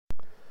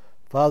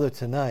Father,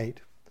 tonight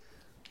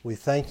we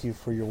thank you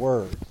for your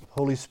word.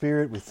 Holy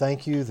Spirit, we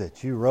thank you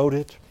that you wrote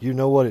it. You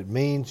know what it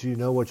means. You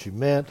know what you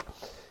meant.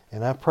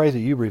 And I pray that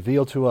you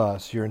reveal to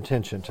us your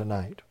intention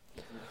tonight.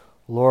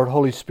 Lord,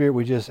 Holy Spirit,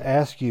 we just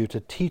ask you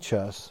to teach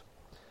us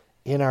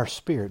in our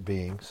spirit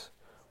beings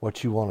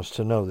what you want us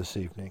to know this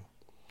evening.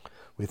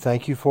 We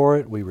thank you for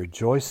it. We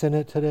rejoice in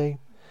it today.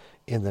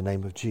 In the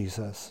name of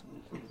Jesus.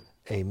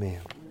 Amen.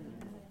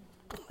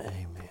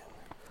 Amen.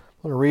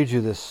 I'm going to read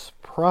you this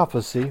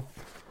prophecy.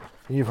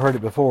 You've heard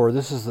it before.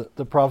 This is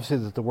the prophecy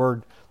that the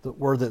word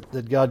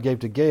that God gave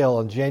to Gail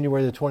on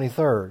January the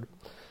 23rd.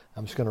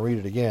 I'm just going to read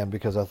it again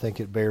because I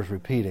think it bears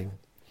repeating.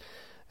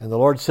 And the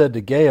Lord said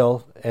to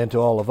Gail and to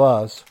all of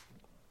us,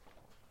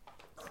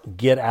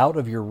 "Get out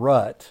of your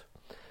rut.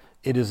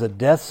 It is a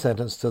death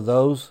sentence to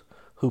those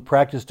who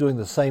practice doing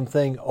the same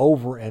thing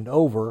over and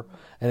over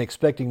and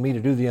expecting me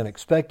to do the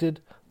unexpected,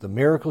 the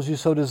miracles you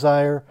so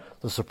desire,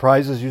 the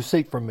surprises you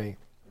seek from me.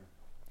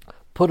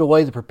 Put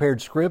away the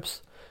prepared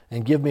scripts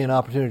and give me an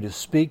opportunity to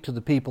speak to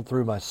the people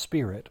through my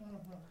Spirit.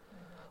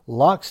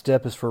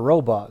 Lockstep is for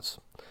robots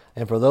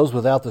and for those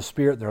without the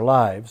Spirit in their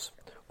lives.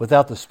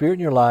 Without the Spirit in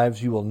your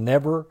lives, you will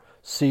never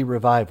see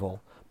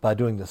revival by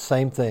doing the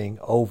same thing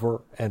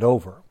over and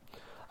over.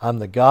 I'm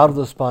the God of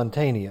the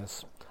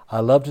spontaneous.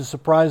 I love to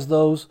surprise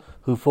those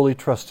who fully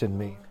trust in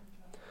me.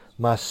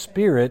 My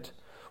Spirit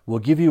will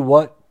give you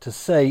what to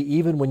say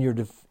even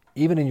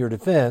in your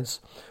defense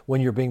when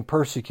you're being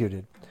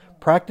persecuted.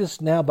 Practice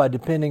now by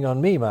depending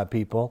on me, my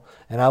people,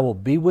 and I will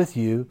be with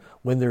you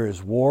when there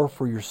is war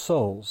for your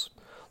souls.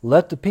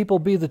 Let the people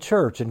be the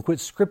church and quit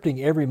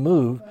scripting every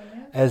move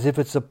as if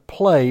it's a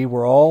play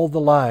where all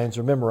the lines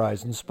are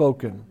memorized and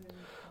spoken.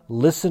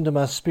 Listen to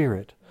my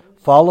Spirit.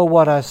 Follow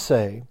what I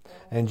say,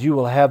 and you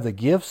will have the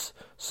gifts,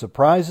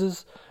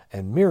 surprises,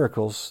 and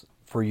miracles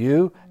for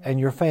you and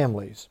your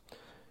families.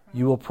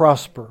 You will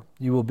prosper,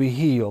 you will be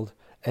healed,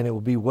 and it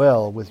will be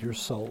well with your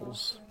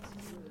souls."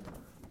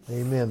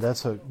 Amen.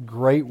 That's a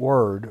great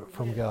word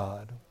from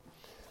God.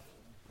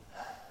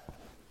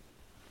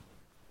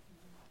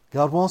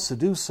 God wants to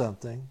do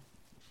something,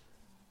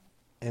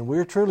 and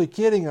we're truly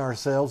kidding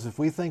ourselves if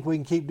we think we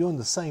can keep doing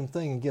the same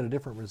thing and get a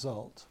different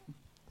result.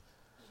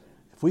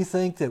 If we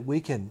think that we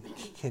can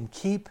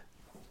keep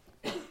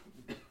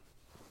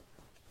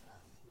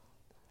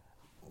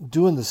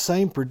doing the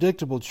same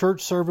predictable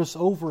church service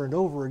over and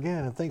over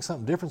again and think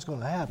something different's going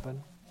to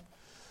happen,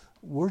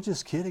 we're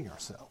just kidding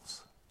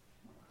ourselves.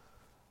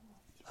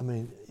 I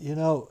mean,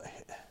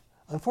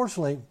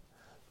 unfortunately,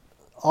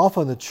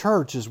 often the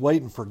church is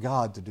waiting for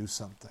God to do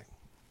something.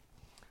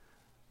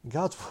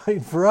 God's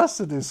waiting for us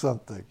to do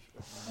something.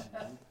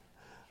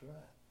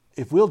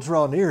 If we'll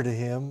draw near to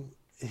Him,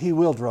 He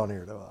will draw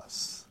near to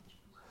us.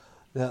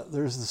 Now,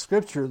 there's the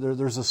scripture,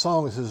 there's a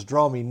song that says,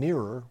 "Draw me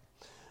nearer."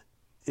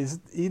 He's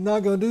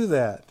not going to do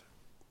that.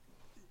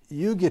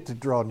 You get to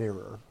draw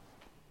nearer.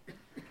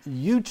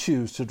 You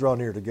choose to draw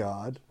near to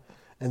God,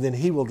 and then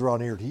He will draw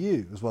near to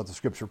you, is what the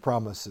scripture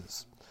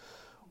promises.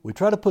 We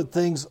try to put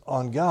things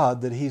on God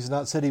that He's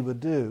not said He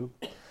would do,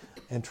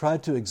 and try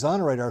to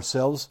exonerate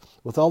ourselves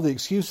with all the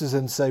excuses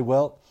and say,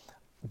 well,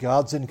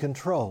 God's in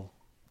control.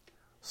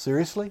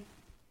 Seriously?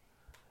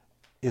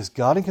 Is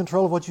God in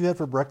control of what you had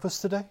for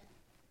breakfast today?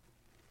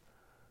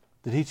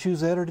 Did He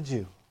choose that, or did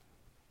you?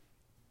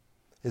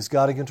 Is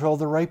God in control of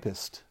the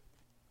rapist,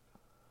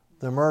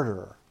 the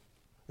murderer?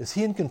 Is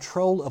He in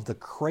control of the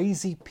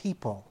crazy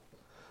people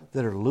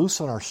that are loose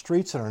on our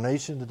streets and our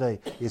nation today?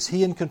 Is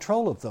He in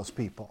control of those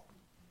people?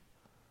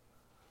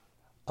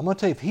 I'm going to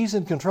tell you, if He's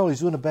in control,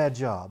 He's doing a bad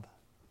job.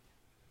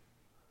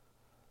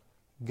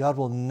 God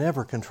will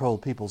never control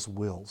people's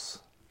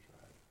wills.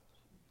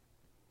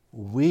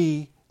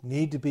 We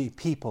need to be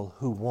people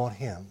who want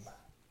Him.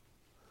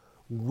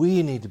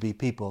 We need to be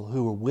people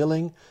who are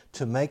willing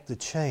to make the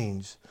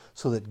change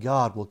so that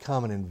God will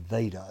come and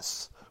invade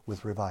us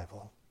with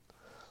revival.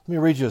 Let me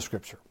read you a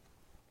scripture.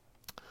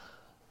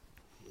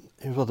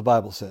 Here's what the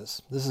Bible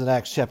says. This is in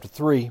Acts chapter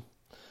 3,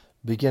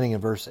 beginning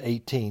in verse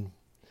 18.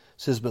 It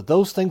says, "But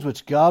those things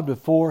which God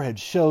before had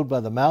showed by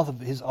the mouth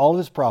of all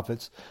His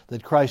prophets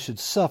that Christ should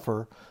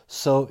suffer,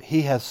 so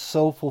He hath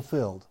so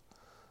fulfilled."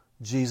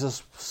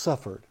 Jesus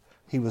suffered.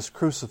 He was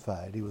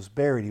crucified. He was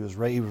buried. He was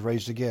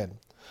raised again.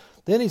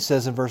 Then he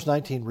says in verse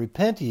 19,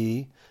 "Repent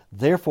ye,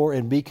 therefore,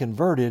 and be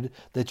converted,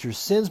 that your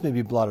sins may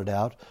be blotted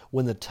out,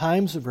 when the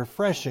times of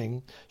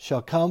refreshing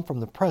shall come from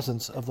the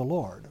presence of the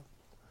Lord."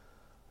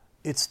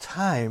 It's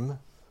time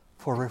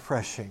for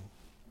refreshing.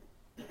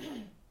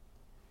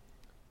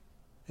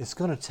 It's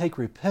going to take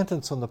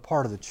repentance on the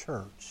part of the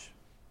church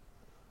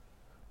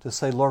to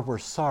say, Lord, we're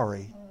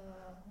sorry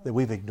that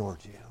we've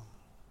ignored you.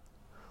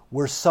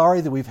 We're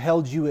sorry that we've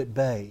held you at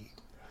bay.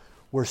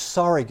 We're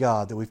sorry,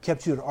 God, that we've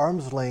kept you at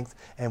arm's length,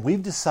 and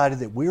we've decided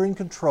that we're in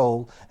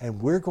control, and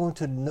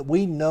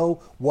we know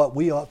what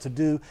we ought to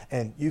do,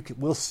 and you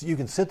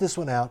can sit this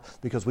one out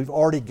because we've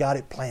already got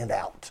it planned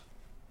out.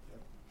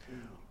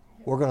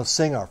 We're going to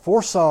sing our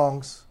 4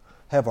 songs,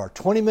 have our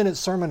 20-minute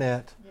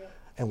sermonette,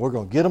 and we're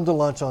going to get them to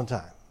lunch on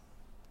time.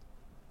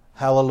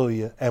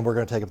 hallelujah, and we're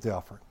going to take up the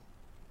offering.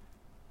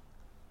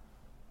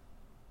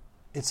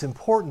 It's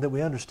important that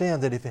we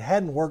understand that if it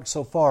hadn't worked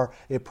so far,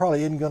 it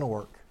probably isn't going to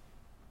work.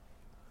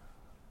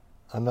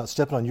 I'm not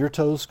stepping on your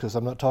toes because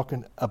I'm not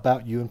talking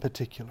about you in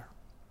particular.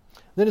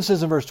 Then it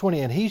says in verse 20,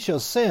 and he shall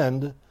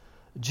send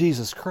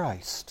Jesus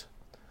Christ,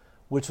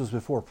 which was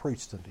before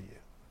preached unto you.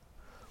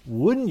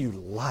 Wouldn't you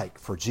like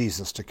for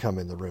Jesus to come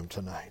in the room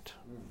tonight?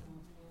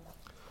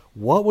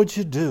 What would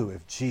you do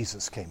if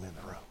Jesus came in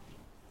the room?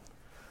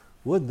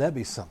 Wouldn't that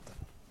be something?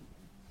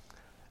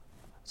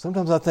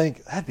 Sometimes I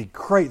think, that'd be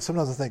great.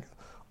 Sometimes I think,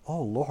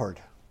 oh, Lord,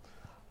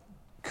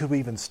 could we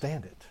even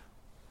stand it?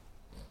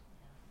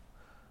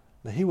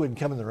 Now, he wouldn't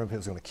come in the room if he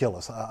was going to kill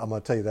us. I'm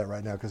going to tell you that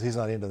right now because he's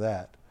not into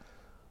that.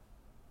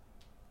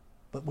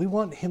 But we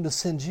want him to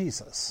send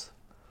Jesus.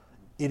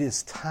 It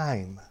is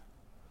time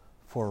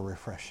for a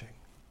refreshing.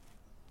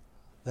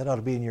 That ought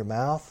to be in your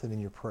mouth and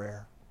in your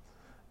prayer.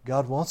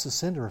 God wants to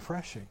send a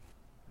refreshing.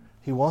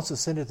 He wants to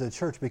send it to the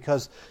church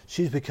because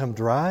she's become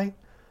dry,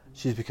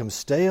 she's become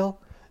stale,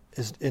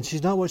 and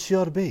she's not what she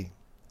ought to be.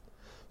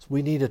 So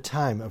we need a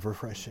time of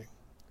refreshing.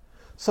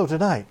 So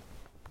tonight,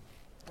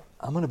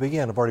 I'm going to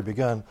begin. I've already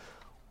begun.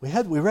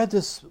 We read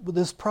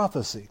this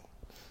prophecy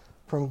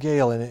from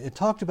Gail, and it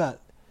talked about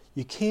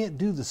you can't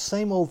do the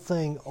same old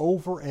thing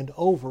over and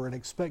over and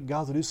expect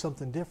God to do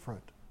something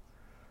different.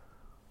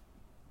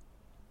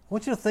 I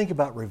want you to think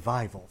about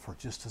revival for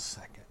just a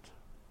second.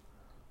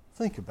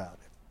 Think about it.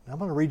 Now, I'm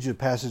going to read you a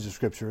passage of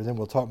Scripture, and then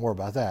we'll talk more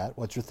about that,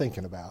 what you're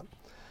thinking about.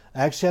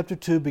 Acts chapter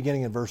 2,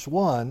 beginning in verse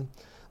 1,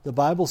 the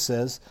Bible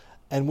says,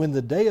 and when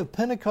the day of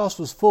Pentecost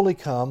was fully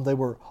come, they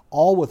were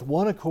all with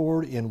one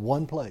accord in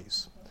one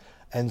place.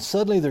 And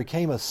suddenly there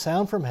came a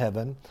sound from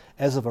heaven,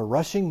 as of a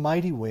rushing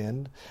mighty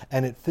wind,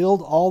 and it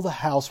filled all the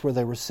house where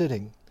they were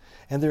sitting.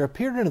 And there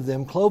appeared unto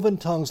them cloven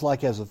tongues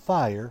like as of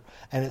fire,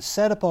 and it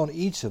sat upon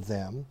each of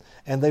them.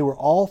 And they were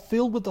all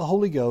filled with the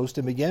Holy Ghost,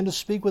 and began to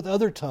speak with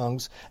other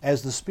tongues,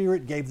 as the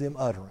Spirit gave them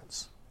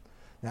utterance.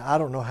 Now, I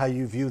don't know how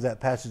you view that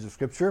passage of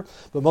Scripture,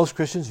 but most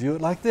Christians view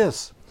it like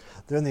this.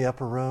 They're in the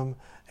upper room,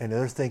 and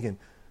they're thinking,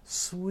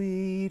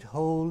 sweet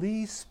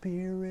Holy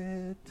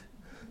Spirit,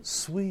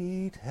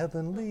 sweet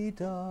heavenly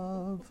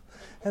dove.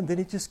 And then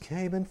it just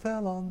came and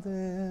fell on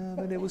them,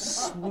 and it was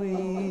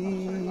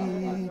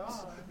sweet.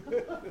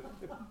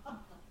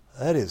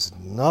 That is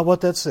not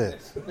what that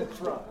says.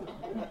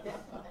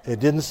 It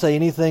didn't say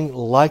anything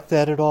like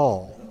that at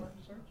all.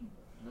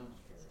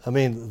 I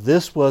mean,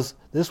 this was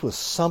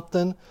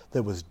something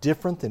that was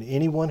different than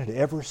anyone had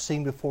ever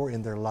seen before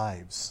in their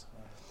lives.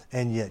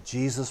 And yet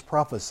Jesus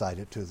prophesied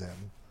it to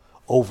them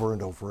over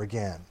and over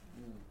again.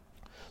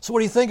 So what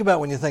do you think about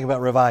when you think about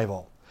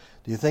revival?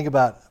 Do you think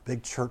about a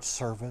big church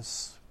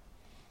service?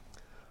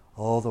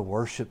 Oh, the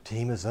worship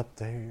team is up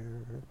there,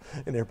 and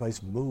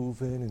everybody's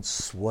moving and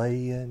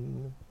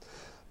swaying.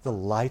 The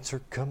lights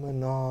are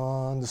coming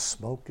on. The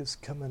smoke is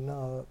coming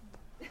up.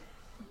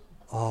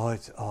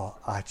 Oh,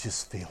 I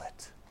just feel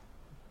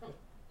it.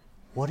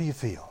 What do you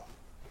feel?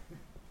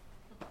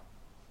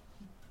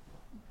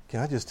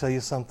 Can I just tell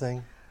you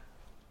something?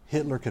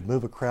 Hitler could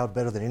move a crowd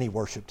better than any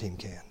worship team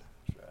can.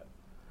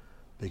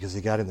 Because he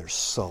got in their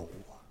soul.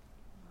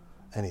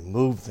 And he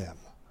moved them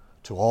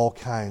to all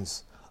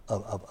kinds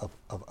of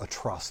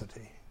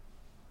atrocity.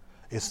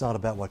 It's not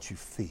about what you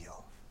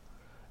feel.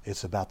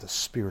 It's about the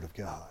Spirit of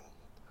God.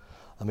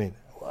 I mean,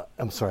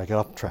 I'm sorry, I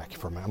got off track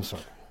for a minute. I'm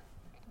sorry.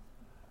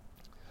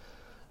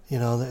 You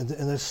know, and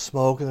there's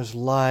smoke and there's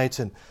lights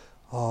and,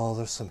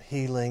 there's some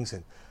healings.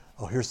 And,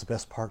 here's the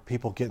best part.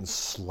 People getting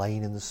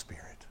slain in the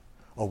Spirit.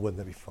 Oh, wouldn't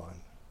that be fun?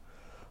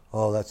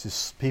 Oh, that's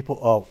just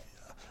people.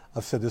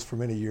 I've said this for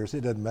many years.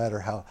 It doesn't matter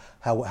how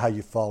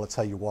you fall. It's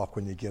how you walk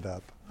when you get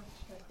up.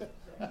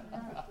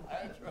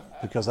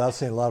 Because I've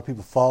seen a lot of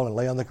people fall and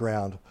lay on the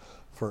ground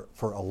for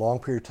a long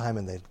period of time,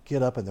 and they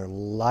get up and their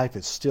life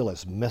is still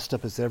as messed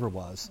up as it ever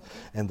was,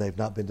 and they've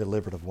not been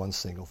delivered of one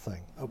single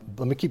thing.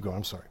 Let me keep going.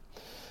 I'm sorry.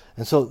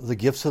 And so the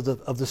gifts of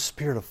the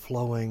Spirit of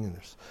flowing, and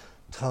there's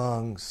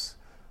tongues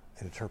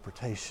and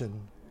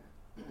interpretation.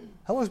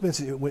 How long has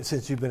it been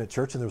since you've been at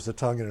church and there was a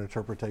tongue and an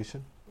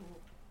interpretation?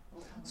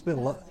 It's been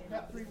a lot.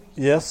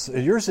 Yes,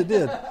 yours it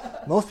did.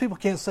 Most people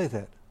can't say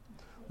that.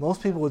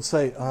 Most people would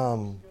say,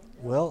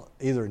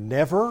 either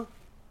never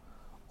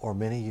or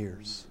many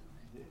years.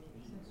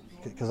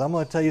 Because I'm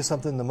going to tell you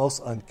something, the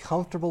most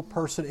uncomfortable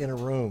person in a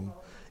room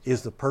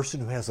is the person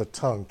who has a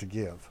tongue to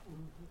give.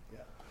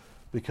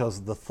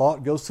 Because the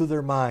thought goes through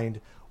their mind,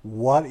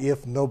 what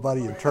if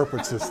nobody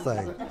interprets this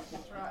thing?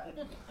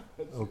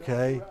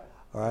 Okay?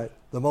 All right?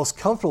 The most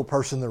comfortable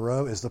person in the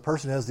room is the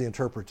person who has the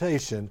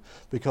interpretation,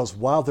 because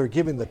while they're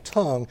giving the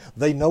tongue,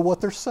 they know what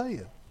they're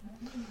saying.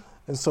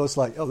 And so it's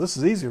like, this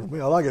is easier for me.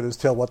 All I got to do is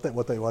tell what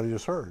I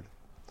just heard.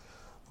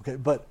 Okay,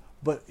 but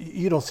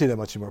you don't see that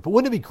much anymore. But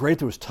wouldn't it be great if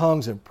there was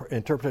tongues and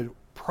interpreted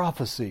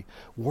prophecy,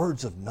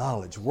 words of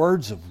knowledge,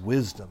 words of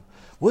wisdom?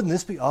 Wouldn't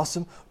this be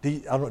awesome? Do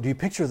you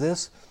picture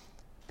this?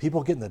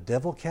 People getting the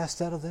devil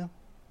cast out of them?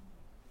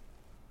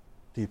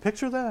 Do you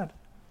picture that?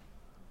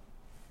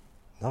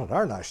 Not at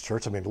our nice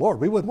church. I mean, Lord,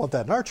 we wouldn't want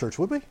that in our church,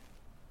 would we?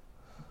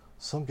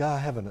 Some guy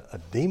having a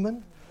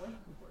demon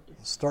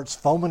starts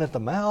foaming at the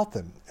mouth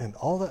and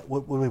all that.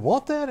 Would we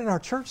want that in our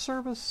church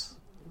service?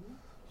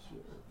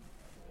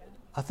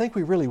 I think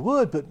we really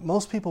would, but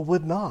most people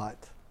would not.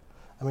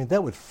 I mean,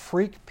 that would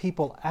freak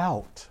people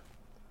out.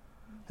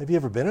 Have you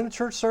ever been in a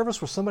church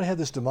service where somebody had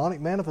this demonic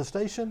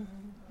manifestation?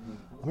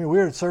 I mean, we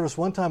were at service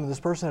one time and this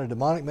person had a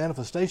demonic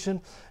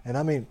manifestation. And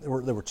I mean,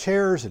 there were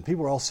chairs and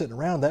people were all sitting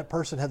around. That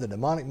person had the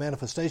demonic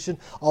manifestation.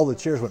 All the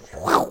chairs went,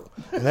 whoosh,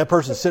 and that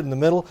person's sitting in the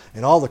middle.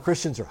 And all the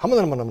Christians are, they're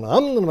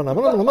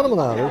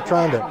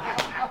trying to,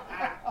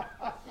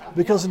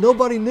 because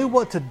nobody knew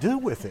what to do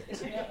with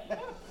it.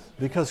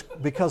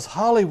 Because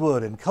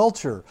Hollywood and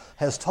culture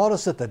has taught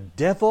us that the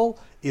devil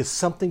is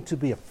something to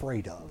be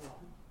afraid of.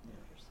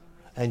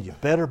 And you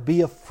better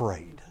be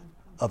afraid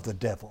of the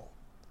devil.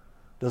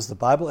 Does the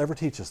Bible ever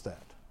teach us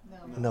that?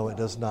 No, it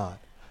does not.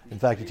 In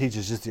fact, it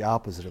teaches just the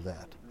opposite of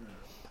that.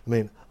 I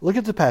mean, look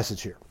at the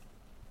passage here.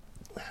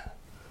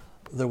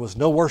 There was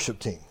no worship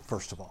team,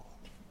 first of all.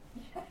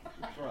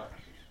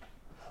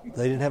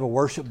 They didn't have a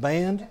worship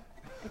band.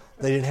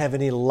 They didn't have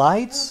any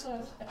lights.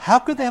 How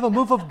could they have a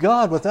move of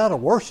God without a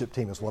worship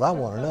team is what I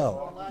want to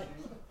know.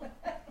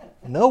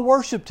 No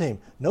worship team.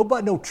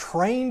 Nobody, no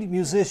trained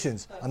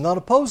musicians. I'm not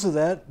opposed to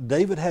that.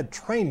 David had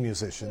trained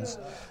musicians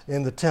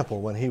in the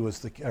temple when he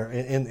was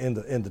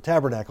in the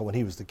tabernacle when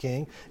he was the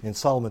king, and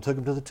Solomon took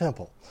him to the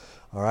temple.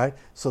 All right.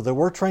 So there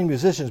were trained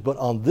musicians, but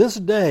on this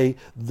day,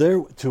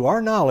 to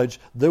our knowledge,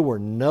 there was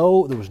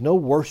no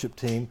worship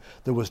team.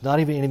 There was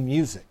not even any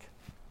music.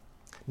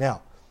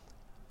 Now,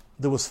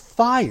 there was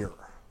fire.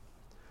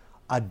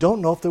 I don't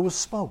know if there was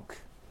smoke.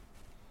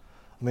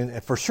 I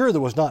mean, for sure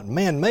there was not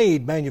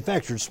man-made,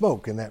 manufactured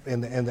smoke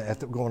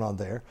going on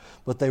there.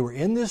 But they were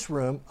in this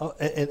room,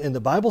 and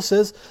the Bible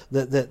says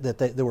that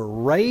there were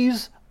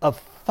rays of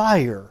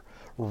fire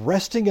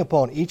resting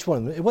upon each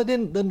one. It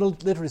didn't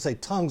literally say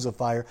tongues of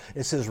fire.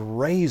 It says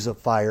rays of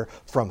fire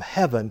from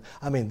heaven.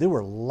 I mean, there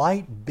were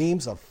light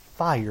beams of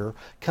fire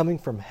coming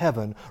from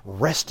heaven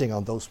resting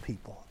on those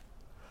people.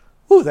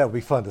 Ooh, that would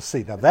be fun to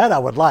see. Now that I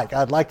would like.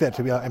 I'd like that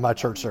to be in my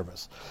church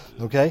service.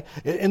 Okay?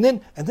 And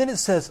then it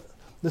says,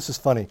 this is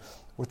funny.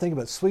 We're thinking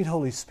about sweet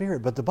Holy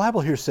Spirit, but the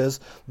Bible here says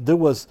there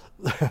was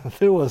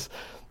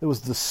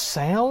the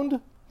sound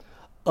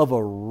of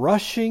a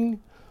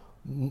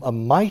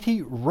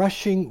mighty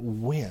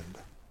rushing wind.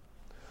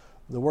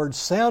 The word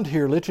sound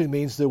here literally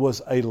means there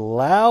was a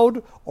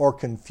loud or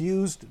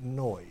confused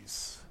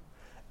noise.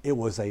 It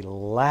was a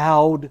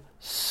loud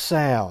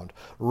sound.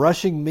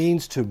 Rushing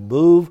means to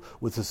move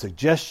with a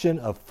suggestion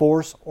of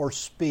force or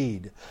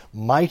speed.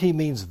 Mighty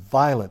means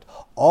violent.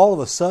 All of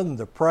a sudden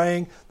they're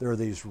praying. There are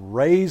these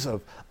rays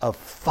of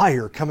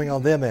fire coming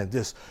on them and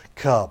this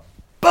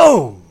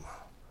kaboom!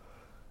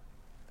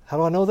 How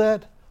do I know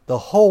that? The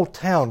whole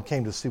town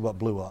came to see what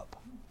blew up.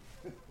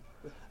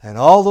 And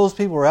all those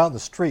people were out in the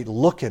street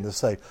looking to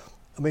say,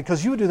 I mean,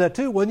 because you would do that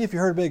too, wouldn't you? If you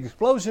heard a big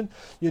explosion,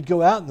 you'd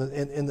go out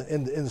in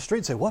the street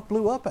and say, what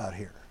blew up out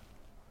here?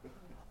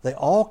 They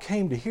all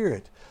came to hear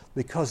it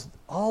because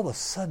all of a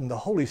sudden the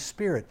Holy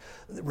Spirit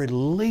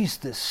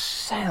released this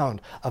sound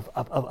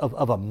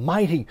of a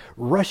mighty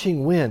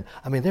rushing wind.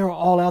 I mean, they were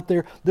all out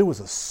there. There was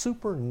a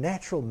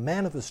supernatural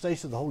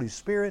manifestation of the Holy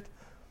Spirit.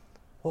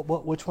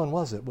 Which one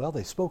was it? Well,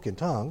 they spoke in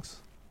tongues.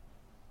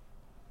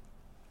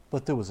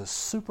 But there was a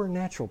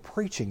supernatural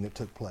preaching that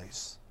took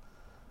place.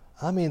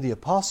 I mean, the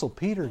Apostle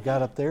Peter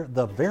got up there,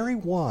 the very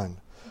one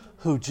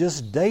who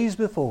just days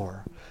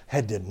before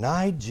had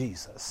denied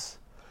Jesus.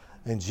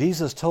 And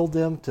Jesus told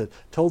them to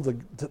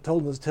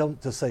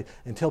say,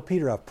 and tell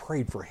Peter I've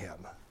prayed for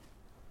him.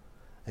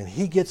 And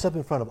he gets up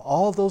in front of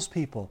all those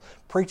people,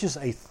 preaches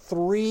a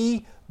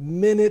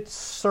 3-minute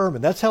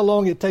sermon. That's how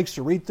long it takes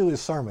to read through his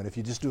sermon if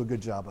you just do a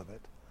good job of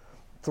it.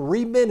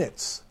 3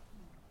 minutes.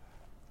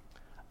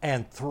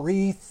 And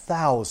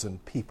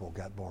 3,000 people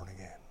got born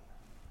again.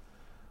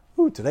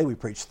 Ooh, today we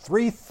preach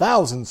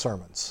 3,000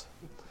 sermons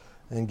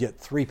and get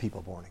 3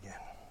 people born again.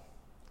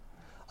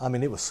 I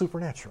mean, it was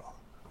supernatural,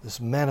 this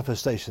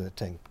manifestation that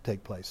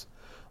take place.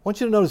 I want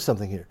you to notice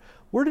something here.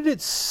 Where did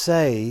it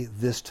say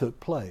this took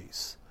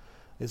place?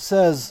 It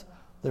says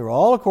they were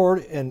all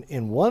accorded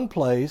in one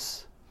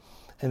place,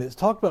 and it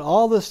talked about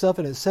all this stuff,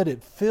 and it said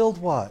it filled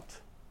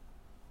what?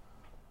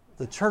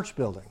 The church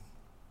building.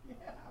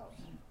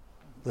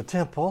 The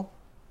temple.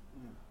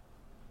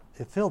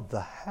 It filled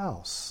the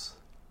house.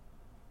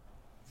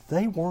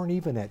 They weren't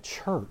even at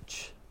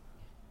church.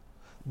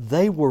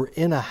 They were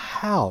in a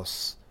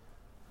house.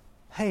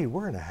 Hey,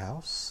 we're in a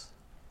house.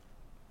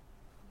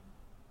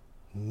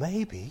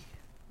 Maybe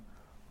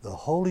the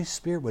Holy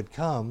Spirit would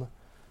come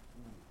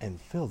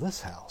and fill this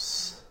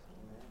house.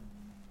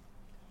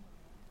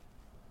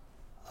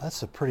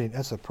 That's a pretty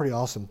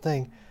awesome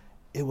thing.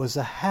 It was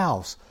a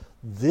house.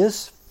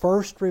 This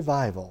first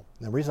revival,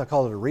 and the reason I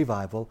call it a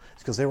revival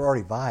is because they were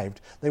already vived.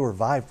 They were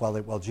vived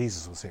while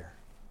Jesus was here.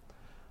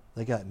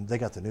 They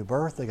got the new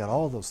birth. They got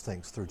all those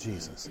things through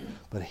Jesus.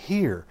 But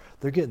here,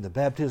 they're getting the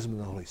baptism of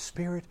the Holy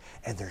Spirit,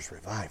 and there's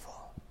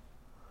revival.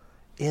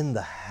 in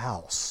the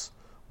house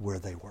where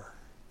they were.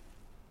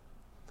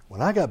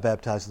 When I got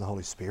baptized in the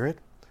Holy Spirit,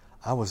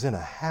 I was in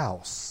a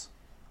house.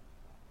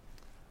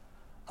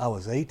 I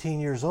was 18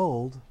 years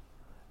old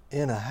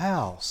in a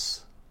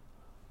house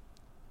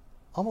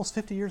almost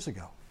 50 years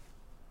ago.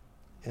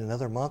 In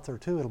another month or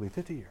two, it'll be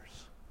 50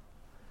 years.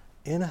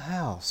 In a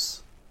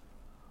house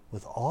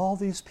with all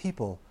these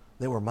people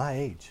that were my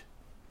age.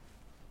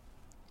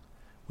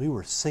 We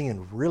were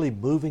singing really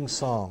moving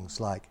songs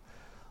like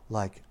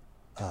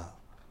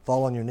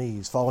fall on your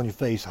knees, fall on your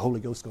face, the Holy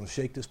Ghost is going to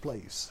shake this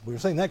place. We were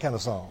singing that kind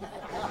of song.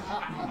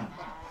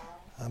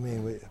 I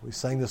mean, we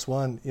sang this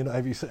one, you know, I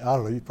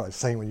don't know, you probably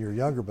sang when you were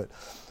younger, but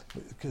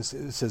because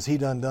it says he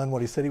done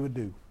what he said he would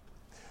do.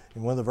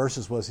 And one of the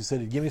verses was, he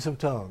said he'd give me some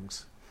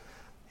tongues.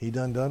 He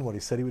done what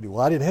he said he would do.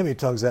 Well, I didn't have any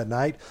tongues that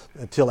night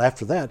until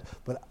after that,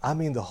 but I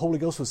mean, the Holy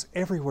Ghost was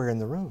everywhere in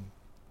the room.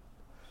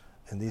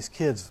 And these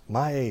kids,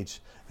 my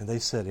age, and they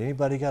said,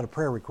 anybody got a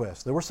prayer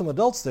request? There were some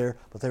adults there,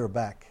 but they were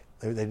back.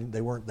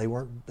 They were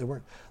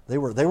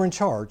in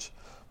charge,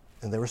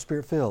 and they were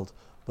Spirit-filled,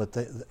 but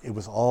it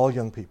was all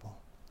young people.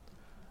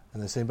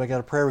 And they said, anybody got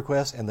a prayer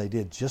request? And they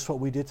did just what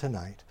we did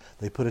tonight.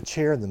 They put a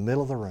chair in the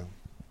middle of the room.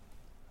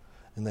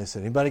 And they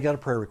said, anybody got a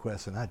prayer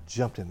request? And I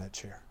jumped in that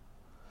chair.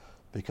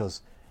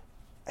 Because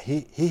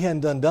he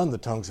hadn't done the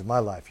tongues in my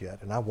life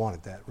yet, and I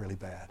wanted that really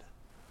bad.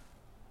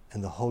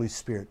 And the Holy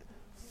Spirit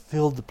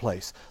filled the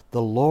place.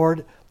 The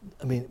Lord,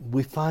 I mean,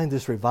 we find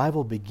this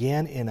revival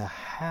began in a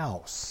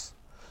house.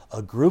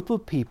 A group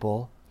of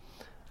people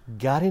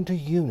got into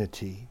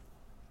unity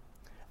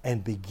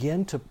and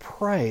began to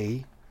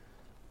pray.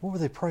 What were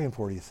they praying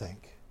for, do you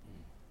think?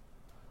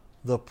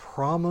 The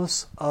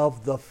promise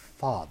of the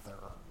Father.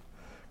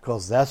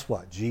 Because that's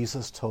what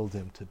Jesus told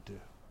them to do.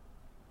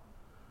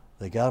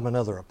 They got him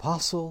another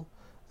apostle.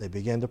 They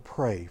began to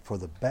pray for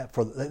they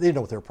didn't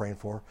know what they were praying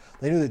for.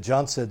 They knew that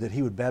John said that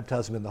he would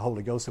baptize them in the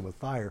Holy Ghost and with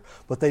fire,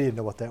 but they didn't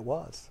know what that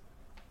was.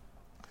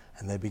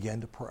 And they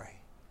began to pray,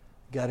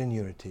 got in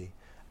unity,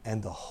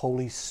 and the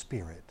Holy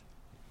Spirit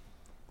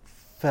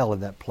fell in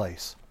that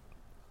place.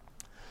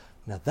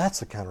 Now that's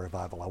the kind of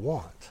revival I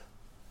want,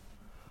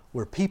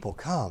 where people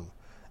come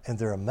and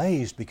they're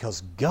amazed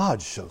because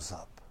God shows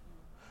up,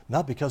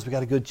 not because we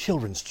got a good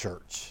children's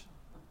church,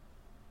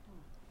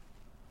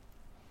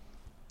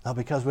 not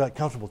because we got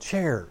comfortable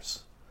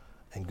chairs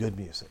and good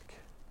music,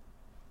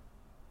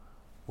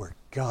 where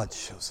God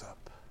shows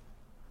up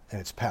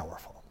and it's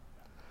powerful.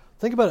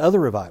 Think about other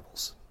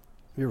revivals.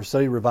 Have you ever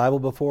studied revival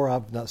before?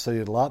 I've not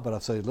studied it a lot, but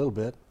I've studied a little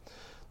bit.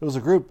 There was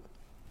a group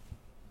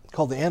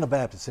called the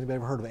Anabaptists. Anybody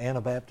ever heard of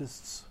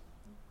Anabaptists?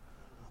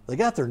 They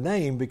got their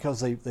name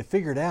because they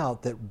figured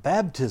out that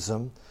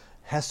baptism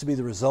has to be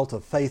the result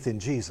of faith in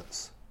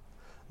Jesus,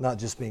 not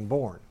just being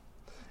born.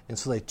 And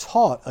so they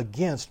taught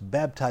against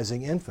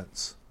baptizing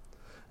infants.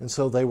 And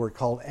so they were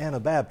called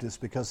Anabaptists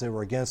because they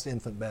were against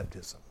infant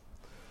baptism.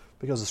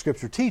 Because the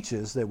Scripture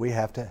teaches that we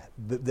have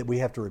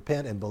to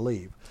repent and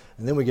believe,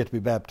 and then we get to be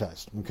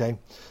baptized. Okay,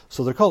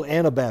 so they're called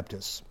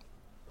Anabaptists.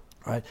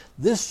 Right?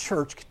 This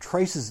church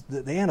traces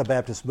the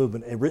Anabaptist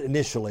movement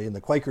initially, and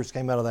the Quakers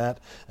came out of that.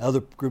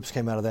 Other groups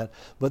came out of that.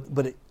 But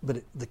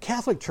the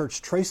Catholic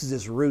Church traces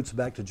its roots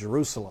back to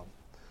Jerusalem.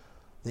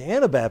 The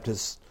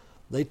Anabaptists,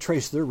 they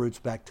trace their roots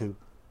back to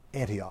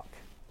Antioch.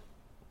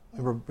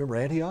 Remember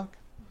Antioch?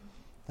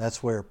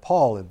 That's where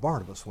Paul and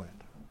Barnabas went,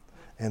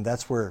 and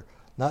that's where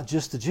not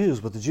just the Jews,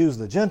 but the Jews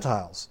and the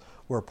Gentiles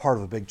were a part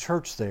of a big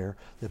church there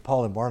that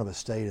Paul and Barnabas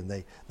stayed, and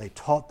they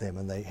taught them,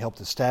 and they helped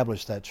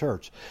establish that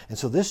church. And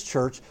so this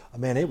church,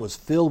 man, it was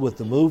filled with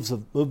the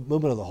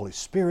movement of the Holy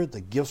Spirit.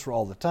 The gifts were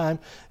all the time.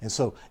 And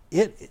so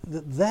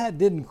that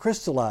didn't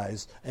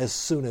crystallize as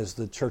soon as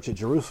the church at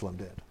Jerusalem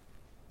did.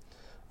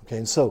 Okay,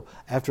 and so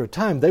after a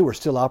time, they were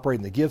still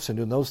operating the gifts and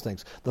doing those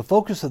things. The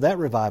focus of that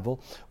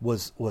revival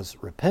was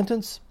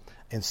repentance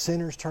and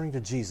sinners turning to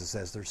Jesus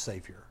as their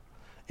Savior.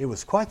 It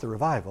was quite the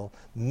revival.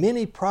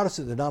 Many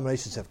Protestant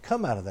denominations have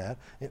come out of that.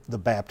 The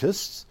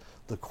Baptists,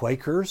 the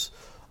Quakers,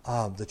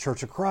 the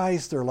Church of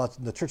Christ. There are lots.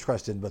 The Church of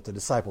Christ didn't, but the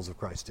disciples of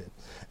Christ did.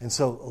 And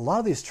so a lot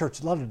of these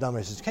churches, a lot of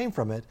denominations came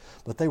from it,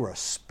 but they were a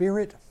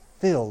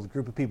Spirit-filled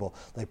group of people.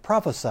 They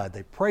prophesied.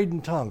 They prayed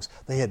in tongues.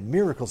 They had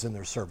miracles in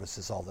their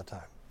services all the time.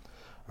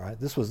 All right.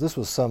 This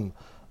was some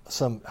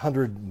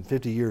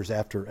 150 years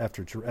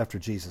after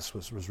Jesus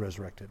was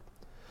resurrected.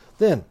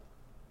 Then,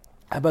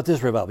 how about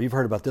this revival? You've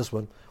heard about this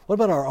one. What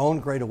about our own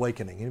Great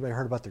Awakening? Anybody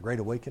heard about the Great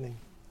Awakening?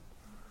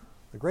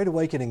 The Great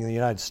Awakening in the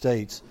United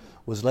States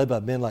was led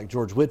by men like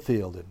George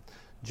Whitefield and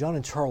John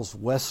and Charles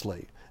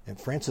Wesley and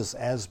Francis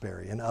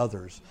Asbury and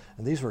others.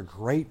 And these were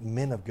great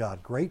men of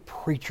God, great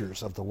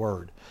preachers of the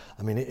Word.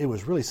 I mean, it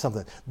was really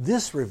something.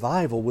 This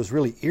revival was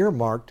really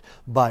earmarked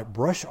by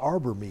brush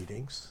arbor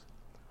meetings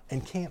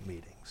and camp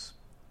meetings.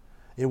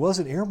 It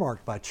wasn't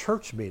earmarked by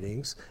church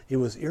meetings. It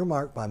was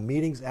earmarked by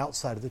meetings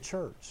outside of the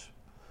church.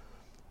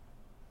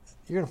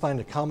 you're going to find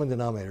a common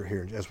denominator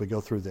here as we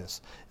go through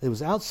this. It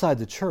was outside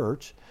the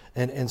church,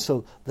 and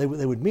so they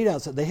would meet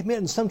outside. They met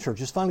in some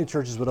churches. Finally,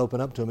 churches would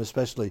open up to them,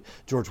 especially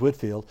George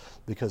Whitefield,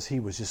 because he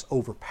was just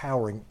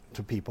overpowering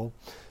to people.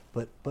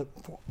 But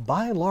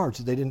by and large,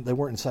 they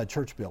weren't inside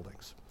church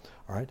buildings.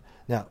 All right.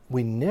 Now,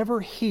 we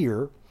never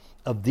hear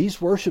of these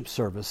worship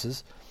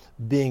services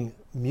being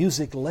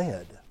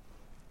music-led.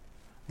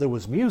 There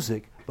was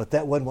music, but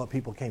that wasn't what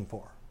people came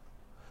for.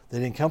 They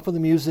didn't come for the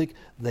music.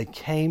 They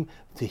came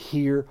to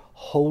hear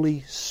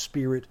Holy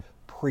Spirit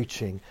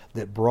preaching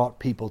that brought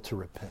people to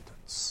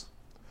repentance.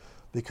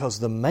 Because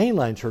the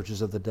mainline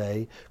churches of the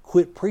day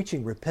quit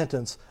preaching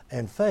repentance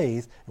and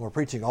faith and were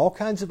preaching all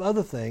kinds of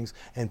other things,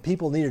 and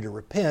people needed to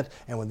repent.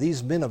 And when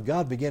these men of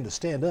God began to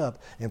stand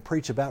up and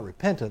preach about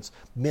repentance,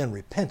 men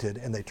repented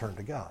and they turned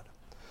to God.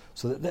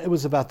 So it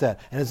was about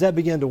that. And as that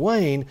began to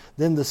wane,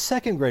 then the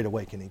second Great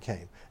Awakening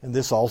came. And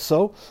this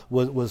also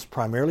was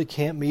primarily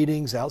camp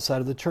meetings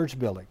outside of the church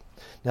building.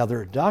 Now,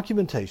 there are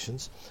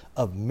documentations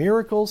of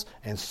miracles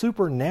and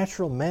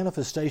supernatural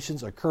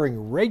manifestations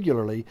occurring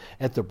regularly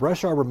at the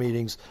Brush Arbor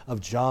meetings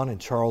of John and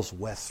Charles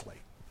Wesley.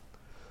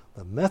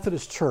 The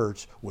Methodist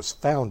Church was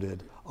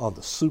founded on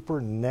the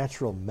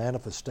supernatural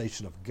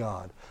manifestation of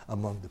God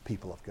among the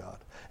people of God.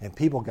 And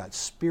people got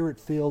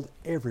Spirit-filled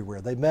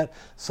everywhere. They met,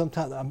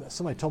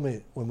 somebody told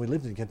me when we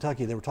lived in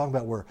Kentucky, they were talking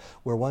about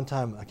where one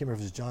time, I can't remember if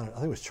it was John, I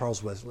think it was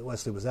Charles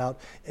Wesley was out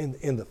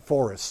in the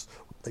forest.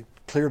 They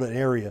cleared an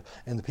area,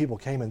 and the people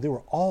came, and there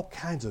were all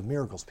kinds of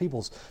miracles.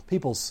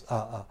 People's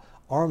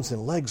arms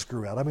and legs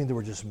grew out. I mean, there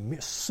were just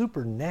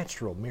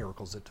supernatural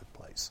miracles that took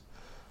place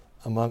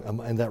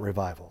in that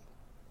revival.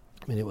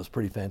 I mean, it was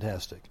pretty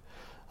fantastic.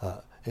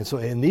 And so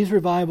in these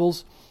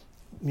revivals,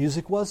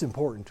 music was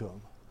important to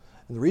them.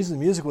 And the reason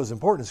the music was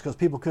important is because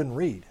people couldn't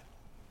read.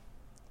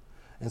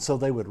 And so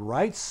they would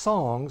write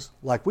songs,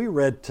 like we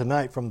read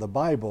tonight from the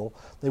Bible.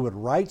 They would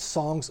write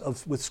songs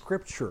with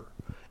Scripture.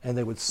 And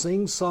they would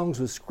sing songs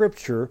with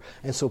Scripture.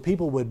 And so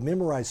people would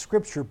memorize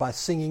Scripture by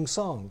singing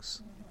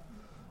songs.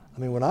 I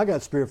mean, when I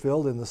got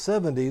Spirit-filled in the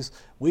 70s,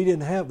 we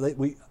didn't have,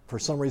 for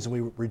some reason, we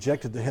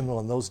rejected the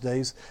hymnal in those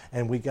days,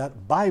 and we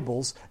got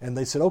Bibles, and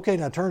they said, okay,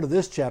 now turn to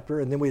this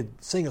chapter, and then we'd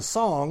sing a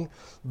song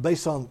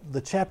based on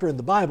the chapter in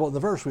the Bible and the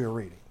verse we were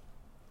reading.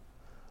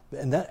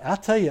 And that, I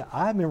tell you,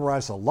 I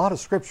memorized a lot of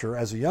Scripture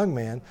as a young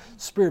man,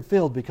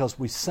 Spirit-filled, because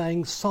we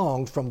sang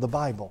songs from the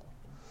Bible.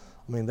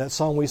 I mean, that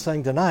song we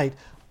sang tonight,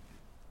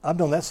 I've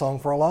known that song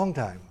for a long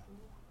time.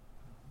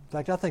 In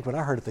fact, I think when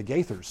I heard it, the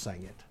Gaithers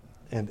sang it.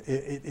 And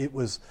it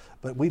was,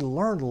 but we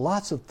learned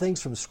lots of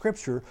things from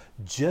Scripture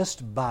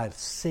just by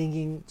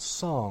singing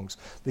songs,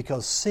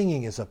 because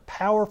singing is a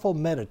powerful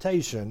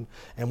meditation.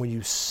 And when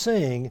you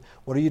sing,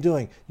 what are you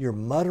doing? You're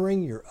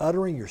muttering, you're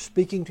uttering, you're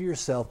speaking to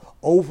yourself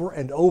over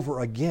and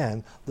over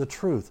again the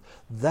truth.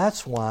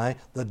 That's why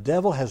the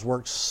devil has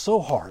worked so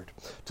hard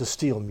to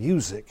steal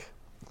music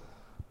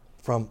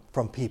from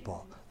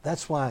people.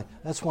 That's why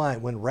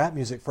when rap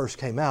music first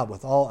came out,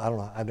 with all, I don't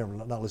know, I've never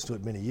not listened to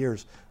it many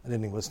years. I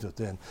didn't even listen to it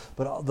then.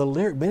 But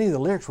many of the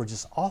lyrics were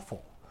just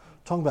awful,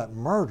 talking about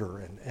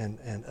murder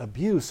and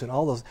abuse and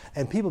all those.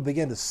 And people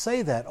begin to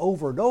say that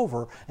over and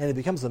over, and it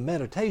becomes a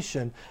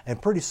meditation.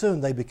 And pretty soon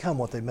they become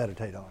what they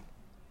meditate on.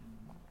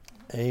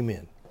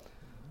 Amen.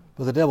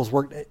 But the devil's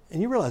worked,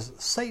 and you realize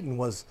Satan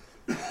was,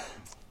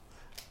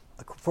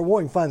 for what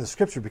we can find in the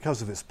Scripture,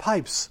 because of his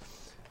pipes,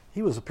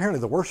 he was apparently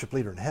the worship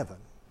leader in heaven.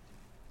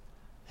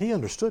 He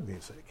understood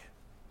music,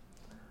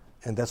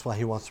 and that's why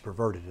he wants to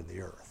pervert it in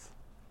the earth.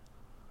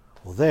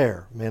 Well,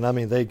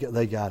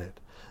 they got it.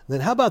 And then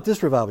how about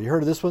this revival? You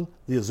heard of this one?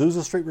 The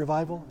Azusa Street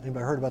Revival?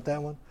 Anybody heard about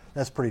that one?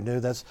 That's pretty new.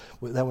 That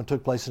one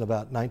took place in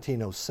about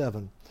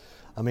 1907.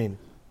 I mean,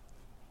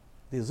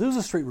 the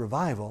Azusa Street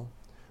Revival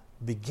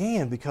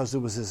began because there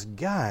was this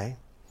guy.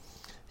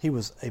 He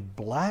was a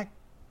black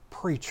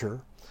preacher.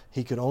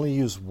 He could only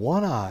use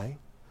one eye.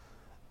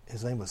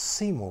 His name was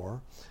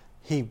Seymour.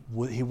 He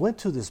went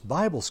to this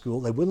Bible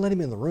school. They wouldn't let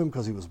him in the room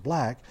because he was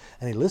black.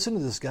 And he listened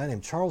to this guy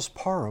named Charles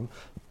Parham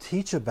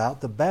teach about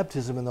the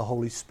baptism in the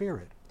Holy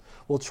Spirit.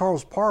 Well,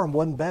 Charles Parham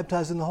wasn't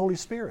baptized in the Holy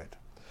Spirit.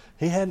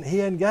 He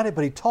hadn't got it,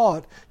 but he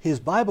taught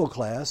his Bible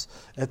class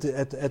at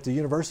the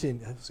university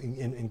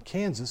in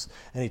Kansas,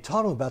 and he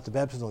taught them about the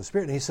baptism of the Holy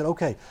Spirit. And he said,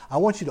 okay, I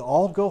want you to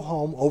all go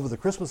home over the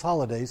Christmas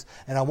holidays,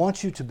 and I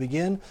want you to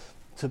begin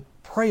to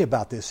pray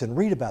about this and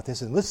read about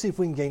this, and let's see if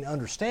we can gain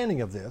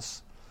understanding of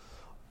this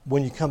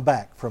when you come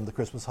back from the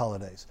Christmas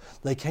holidays.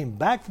 They came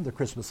back from the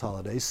Christmas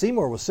holidays.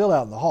 Seymour was still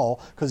out in the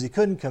hall because he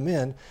couldn't come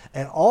in.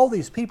 And all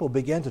these people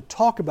began to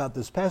talk about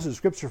this passage of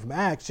Scripture from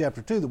Acts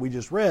chapter 2 that we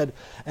just read.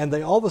 And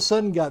they all of a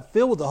sudden got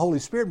filled with the Holy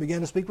Spirit and began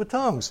to speak with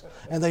tongues.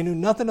 And they knew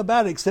nothing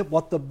about it except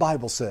what the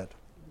Bible said.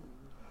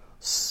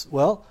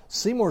 Well,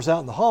 Seymour's out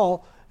in the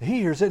hall.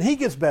 He hears it. He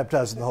gets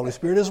baptized in the Holy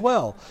Spirit as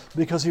well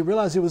because he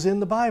realized it was in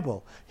the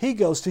Bible. He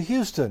goes to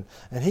Houston,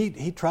 and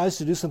he tries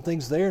to do some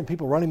things there, and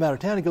people run him out of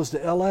town. He goes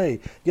to L.A.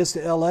 Gets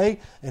to L.A.,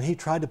 and he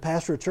tried to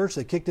pastor a church.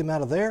 They kicked him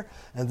out of there.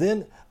 And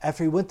then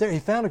after he went there, he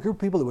found a group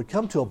of people that would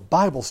come to a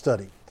Bible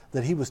study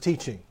that he was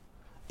teaching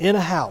in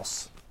a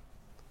house.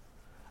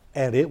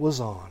 and it was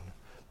on.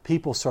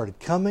 People started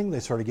coming. They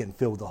started getting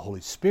filled with the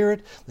Holy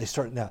Spirit.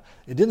 Now,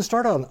 it didn't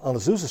start on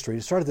Azusa Street.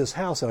 It started at this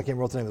house, and I can't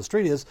remember what the name of the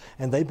street is,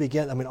 and they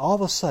began, all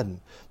of a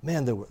sudden,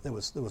 man, there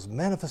was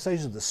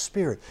manifestations of the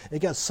Spirit. It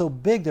got so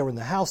big, they were in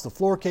the house, the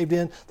floor caved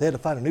in, they had to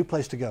find a new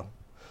place to go.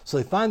 So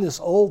they find this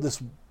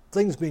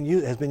thing has been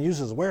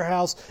used as a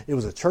warehouse. It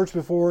was a church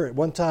before at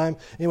one time.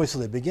 Anyway, so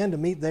they began to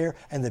meet there,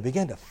 and they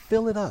began to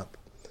fill it up.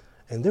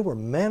 And there were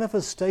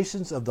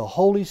manifestations of the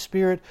Holy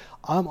Spirit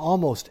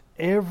almost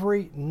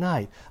every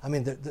night.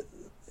 The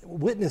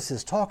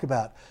witnesses talk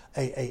about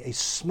a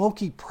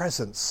smoky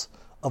presence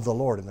of the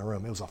Lord in the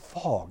room. It was a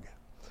fog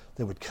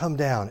that would come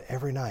down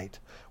every night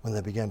when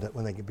they began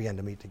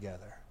to meet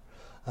together.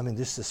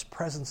 Just this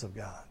presence of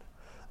God.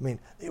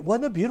 It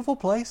wasn't a beautiful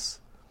place.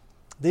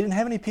 They didn't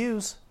have any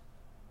pews.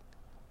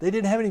 They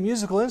didn't have any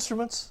musical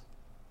instruments.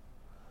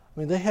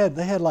 They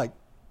had like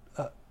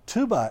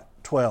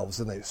 2x12s,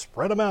 and they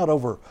spread them out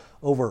over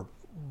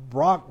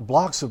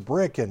blocks of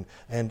brick and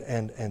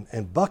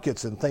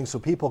buckets and things so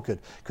people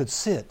could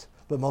sit.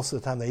 But most of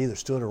the time they either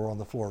stood or were on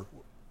the floor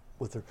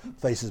with their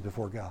faces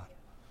before God.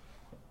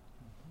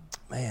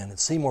 Man, and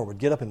Seymour would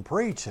get up and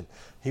preach, and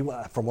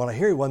from what I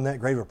hear, he wasn't that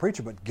great of a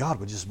preacher, but God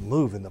would just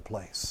move in the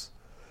place.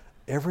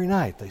 Every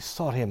night they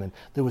sought Him, and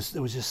there was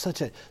just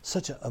such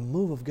a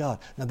move of God.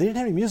 Now, they didn't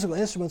have any musical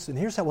instruments, and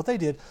here's what they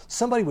did.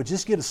 Somebody would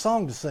just get a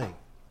song to sing,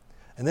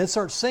 and they'd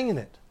start singing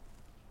it.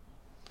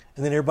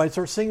 And then everybody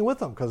started singing with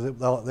them, because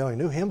they only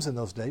knew hymns in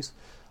those days.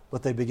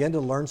 But they began to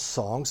learn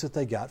songs that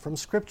they got from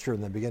Scripture,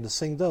 and they began to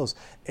sing those.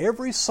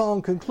 Every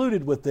song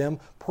concluded with them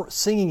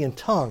singing in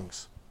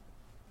tongues.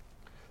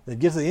 They'd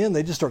get to the end,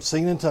 they'd just start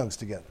singing in tongues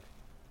together.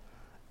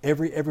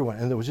 Everyone,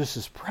 and there was just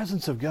this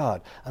presence of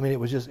God. It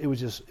was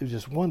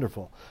just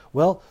wonderful.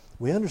 Well,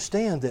 we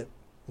understand that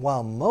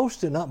while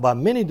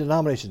many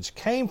denominations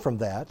came from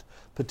that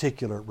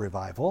particular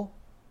revival,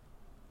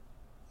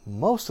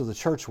 most of the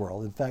church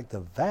world, in fact,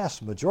 the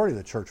vast majority of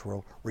the church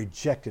world,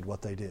 rejected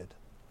what they did.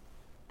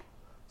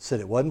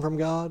 Said it wasn't from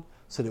God,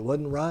 said it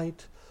wasn't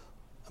right.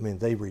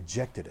 They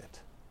rejected it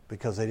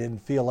because they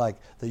didn't feel like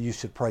that you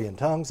should pray in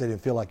tongues. They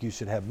didn't feel like you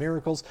should have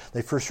miracles.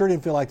 They for sure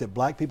didn't feel like that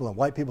black people and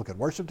white people could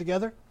worship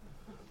together.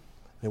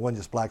 It wasn't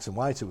just blacks and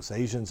whites. It was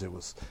Asians. It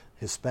was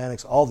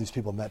Hispanics. All these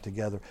people met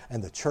together,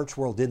 and the church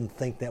world didn't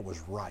think that was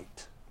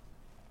right.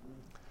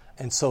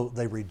 And so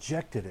they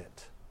rejected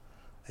it.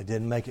 It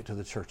didn't make it to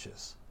the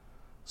churches.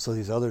 So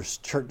these other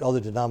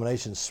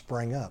denominations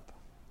sprang up,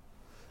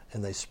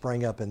 and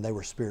they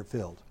were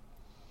Spirit-filled.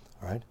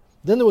 All right.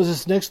 Then there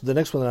was the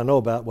next one that I know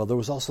about. Well, there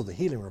was also the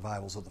healing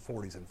revivals of the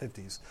 40s and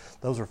 50s.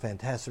 Those were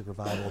fantastic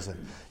revivals,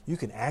 and you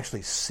can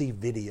actually see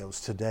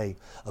videos today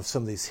of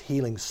some of these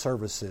healing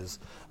services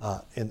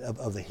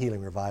of the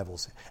healing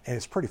revivals, and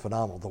it's pretty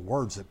phenomenal. The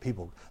words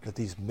that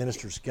these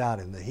ministers got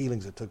and the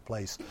healings that took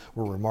place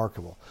were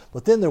remarkable.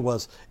 But then there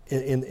was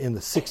in the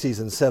 60s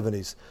and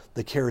 70s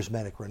the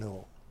charismatic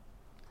renewal.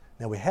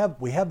 Now we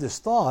have this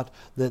thought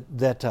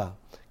that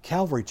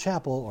Calvary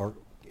Chapel, or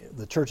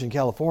the church in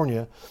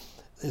California,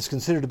 is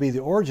considered to be the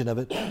origin of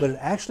it, but it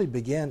actually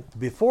began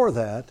before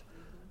that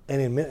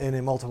and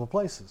in multiple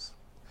places.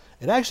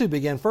 It actually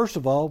began, first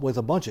of all, with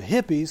a bunch of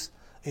hippies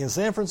in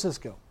San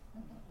Francisco.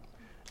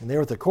 And they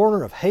were at the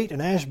corner of Haight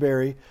and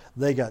Ashbury.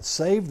 They got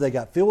saved. They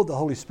got filled with the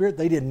Holy Spirit.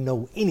 They didn't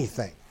know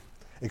anything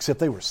except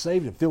they were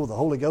saved and filled with the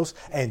Holy Ghost,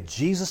 and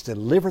Jesus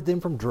delivered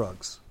them from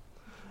drugs.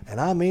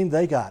 And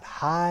they got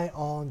high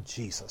on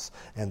Jesus.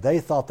 And they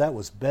thought that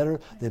was better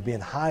than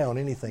being high on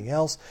anything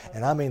else.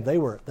 And they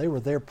were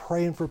there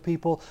praying for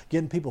people,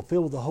 getting people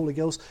filled with the Holy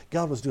Ghost.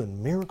 God was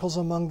doing miracles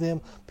among them.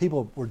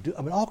 People were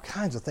all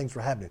kinds of things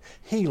were happening.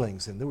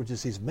 Healings, and there were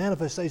just these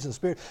manifestations of the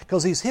Spirit.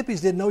 Because these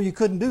hippies didn't know you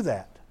couldn't do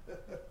that.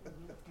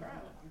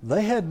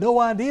 They had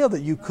no idea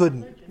that you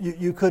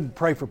couldn't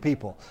pray for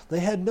people. They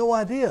had no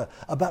idea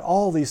about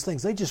all these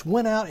things. They just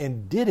went out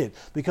and did it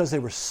because they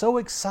were so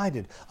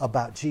excited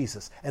about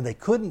Jesus. And they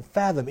couldn't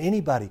fathom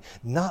anybody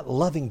not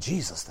loving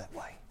Jesus that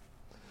way.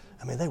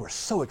 They were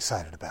so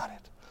excited about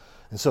it.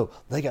 And so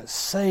they got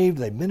saved.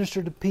 They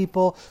ministered to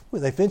people.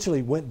 They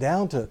eventually went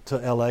down to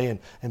L.A.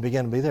 and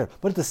began to be there.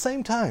 But at the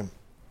same time,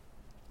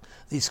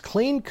 these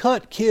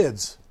clean-cut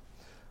kids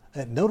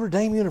at Notre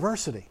Dame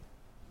University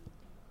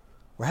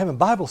were having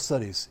Bible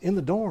studies in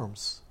the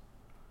dorms,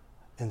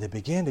 and they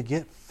began to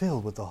get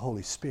filled with the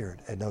Holy Spirit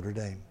at Notre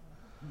Dame.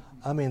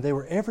 They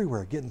were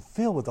everywhere getting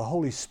filled with the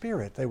Holy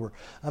Spirit. They were,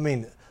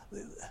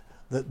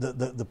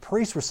 the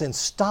priests were saying,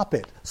 stop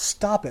it.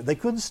 They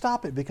couldn't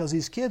stop it because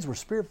these kids were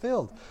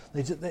Spirit-filled.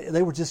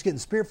 They were just getting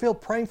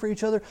Spirit-filled, praying for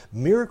each other,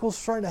 miracles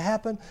starting to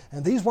happen,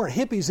 and these weren't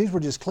hippies, these were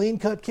just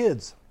clean-cut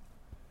kids.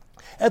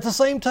 At the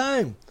same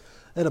time,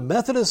 at a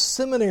Methodist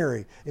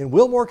seminary in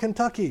Wilmore,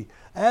 Kentucky,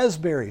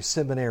 Asbury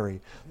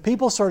Seminary,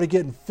 people started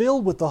getting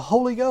filled with the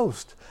Holy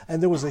Ghost, and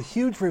there was a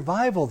huge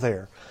revival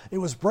there. It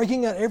was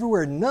breaking out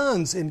everywhere.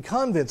 Nuns in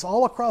convents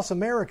all across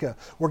America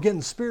were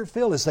getting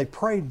Spirit-filled as they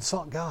prayed and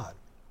sought God.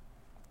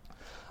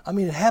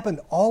 It happened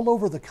all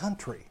over the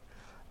country,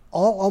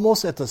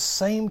 almost at the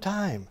same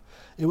time.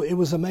 It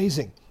was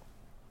amazing.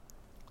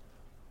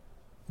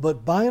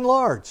 But by and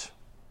large,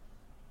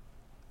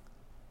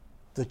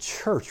 the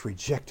church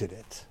rejected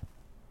it.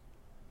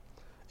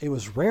 It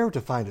was rare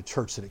to find a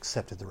church that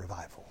accepted the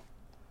revival.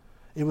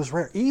 It was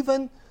rare.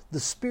 Even the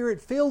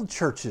Spirit-filled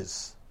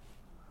churches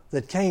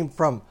that came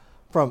from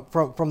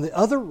the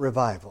other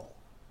revival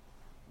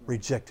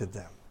rejected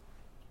them.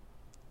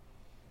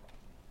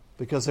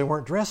 Because they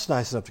weren't dressed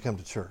nice enough to come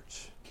to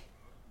church.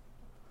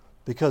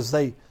 Because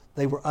they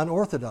were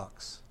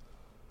unorthodox.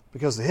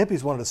 Because the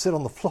hippies wanted to sit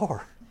on the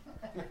floor.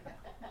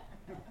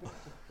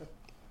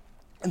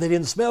 And they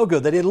didn't smell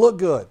good. They didn't look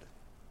good.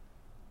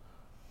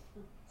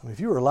 I mean, if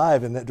you were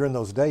alive during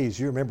those days,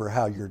 you remember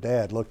how your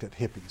dad looked at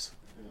hippies.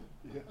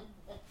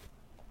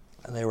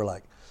 And they were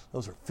like,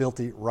 those are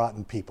filthy,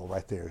 rotten people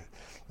right there.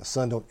 The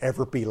son, don't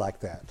ever be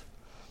like that.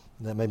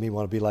 And that made me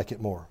want to be like it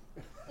more.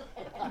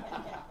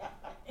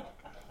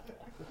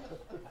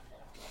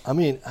 I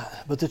mean,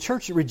 but the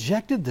church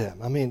rejected them.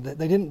 I mean,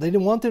 they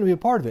didn't want them to be a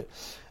part of it.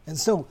 And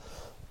so,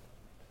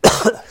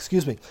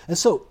 excuse me. And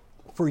so,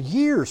 for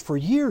years,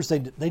 they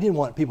didn't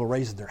want people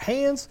raising their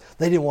hands.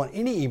 They didn't want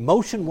any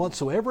emotion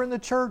whatsoever in the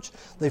church.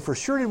 They for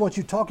sure didn't want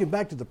you talking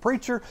back to the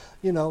preacher,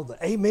 the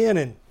amen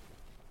and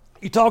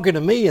you talking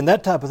to me and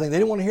that type of thing. They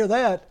didn't want to hear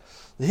that.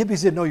 The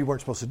hippies didn't know you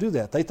weren't supposed to do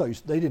that. They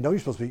didn't know you were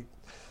supposed to be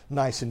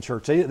nice in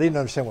church. They didn't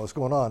understand what was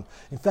going on.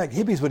 In fact,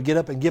 hippies would get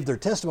up and give their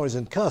testimonies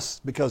and cuss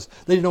because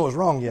they didn't know it was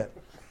wrong yet.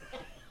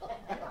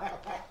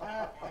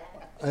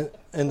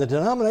 And the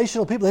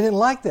denominational people, they didn't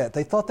like that.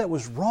 They thought that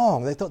was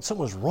wrong. They thought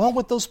something was wrong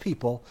with those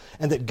people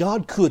and that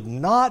God could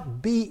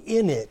not be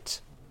in it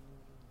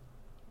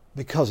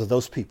because of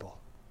those people.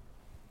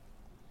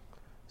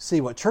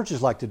 See, what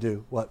churches like to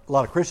do, what a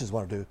lot of Christians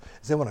want to do,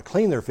 is they want to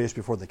clean their fish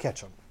before they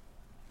catch them.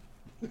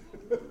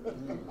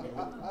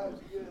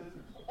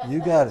 You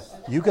got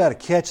to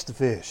catch the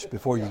fish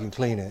before you can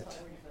clean it.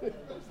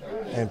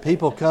 And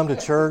people come to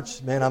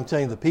church, man, I'm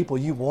telling you, the people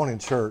you want in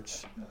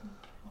church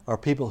are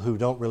people who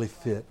don't really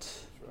fit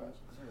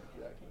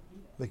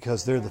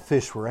because they're the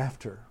fish we're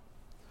after.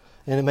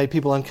 And it made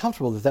people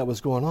uncomfortable that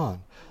was going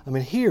on. I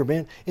mean, here,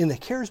 man, in the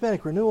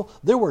charismatic renewal,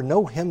 there were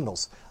no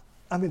hymnals.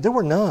 I mean, there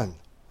were none.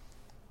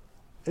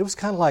 It was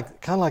kind of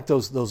like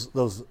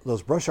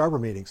those Brush Arbor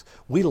meetings.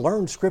 We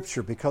learned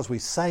Scripture because we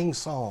sang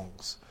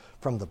songs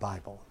from the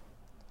Bible.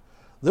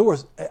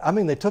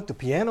 They took the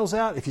pianos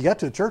out. If you got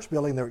to a church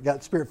building that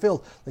got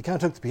Spirit-filled, they kind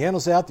of took the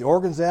pianos out, the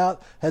organs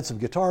out, had some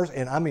guitars,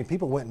 and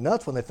people went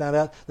nuts when they found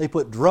out they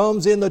put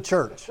drums in the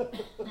church.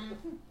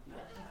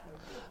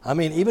 I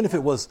mean, even if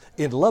it was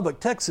in Lubbock,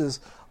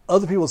 Texas,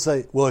 other people would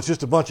say, well, it's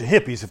just a bunch of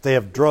hippies if they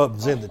have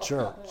drums in the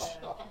church.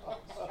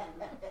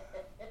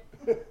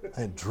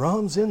 And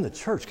drums in the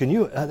church.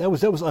 That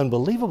was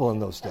unbelievable in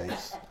those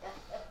days.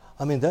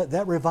 I mean,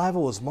 that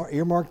revival was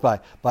earmarked by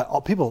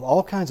people of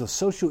all kinds of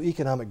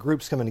socioeconomic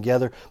groups coming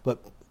together, but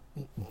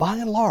by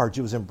and large,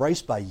 it was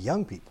embraced by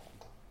young people.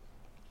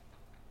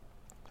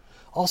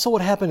 Also,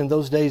 what happened in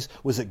those days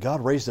was that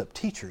God raised up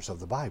teachers of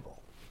the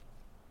Bible.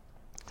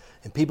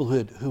 And people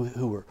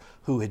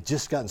who had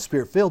just gotten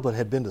Spirit-filled but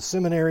had been to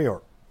seminary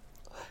or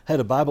had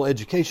a Bible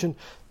education,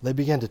 they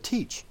began to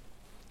teach.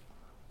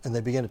 And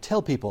they began to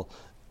tell people,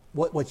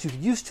 what you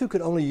used to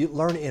could only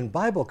learn in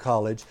Bible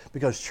college,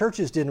 because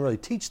churches didn't really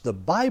teach the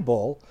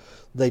Bible,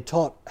 they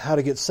taught how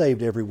to get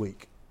saved every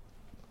week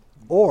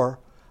or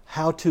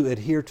how to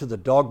adhere to the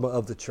dogma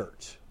of the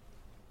church.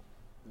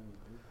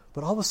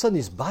 But all of a sudden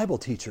these Bible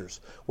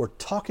teachers were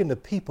talking to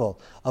people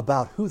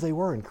about who they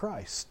were in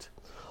Christ.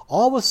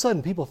 All of a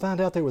sudden people found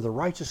out they were the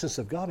righteousness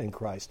of God in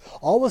Christ.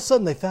 All of a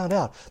sudden they found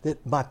out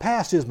that my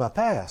past is my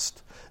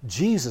past.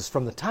 Jesus,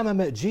 from the time I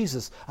met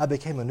Jesus, I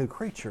became a new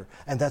creature,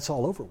 and that's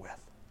all over with.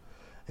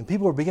 And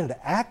people were beginning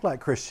to act like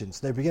Christians.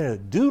 They were beginning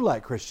to do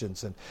like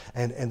Christians.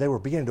 And they were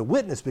beginning to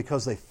witness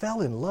because they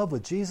fell in love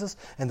with Jesus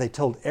and they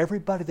told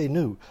everybody they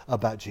knew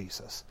about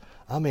Jesus.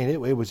 I mean, it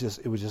was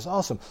just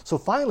awesome. So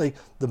finally,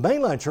 the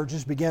mainline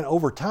churches began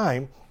over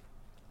time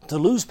to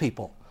lose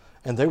people.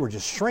 And they were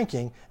just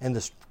shrinking, and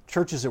the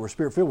churches that were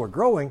Spirit-filled were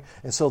growing.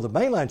 And so the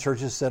mainline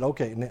churches said,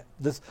 okay,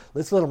 let's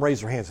let them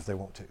raise their hands if they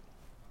want to.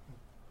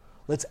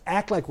 Let's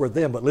act like we're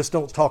them, but let's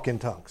don't talk in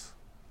tongues.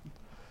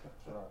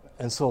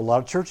 And so a lot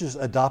of churches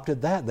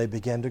adopted that. They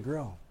began to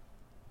grow.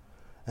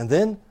 And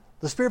then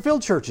the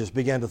Spirit-filled churches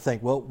began to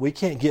think, well, we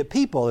can't get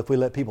people if we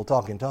let people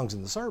talk in tongues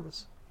in the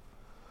service.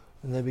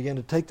 And they began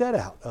to take that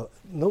out.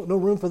 No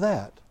room for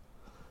that.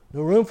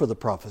 No room for the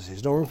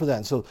prophecies. No room for that.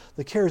 And so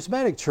the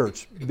charismatic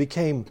church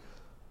became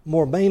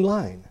more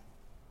mainline.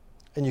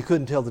 And you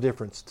couldn't tell the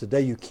difference.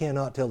 Today you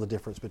cannot tell the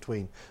difference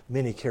between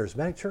many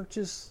charismatic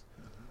churches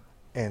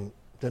and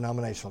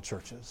denominational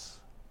churches.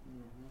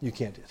 You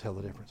can't tell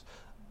the difference.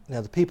 Now,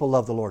 the people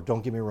love the Lord.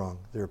 Don't get me wrong.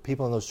 There are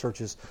people in those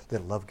churches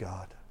that love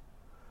God.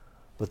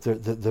 But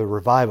the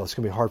revival, it's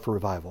going to be hard for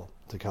revival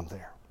to come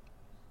there.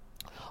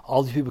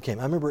 All these people came.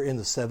 I remember in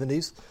the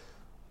 70s,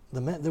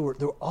 there were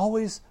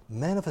always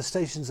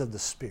manifestations of the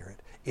Spirit,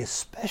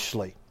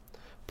 especially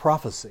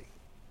prophecy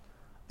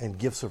and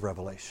gifts of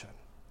revelation.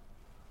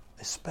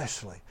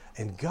 Especially.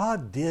 And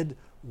God did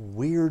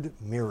weird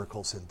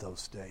miracles in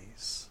those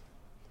days.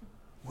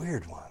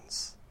 Weird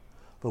ones.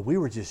 But we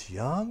were just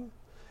young,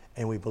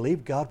 and we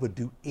believed God would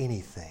do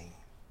anything.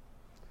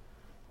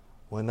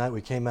 One night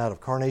we came out of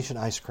Carnation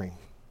Ice Cream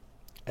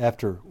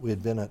after we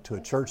had been to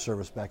a church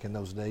service back in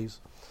those days,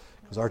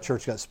 because our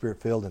church got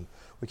Spirit-filled, and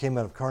we came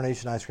out of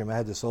Carnation Ice Cream. I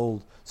had this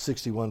old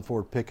 61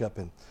 Ford pickup,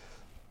 and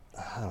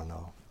I don't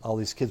know, all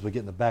these kids would get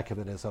in the back of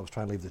it as I was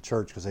trying to leave the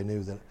church because they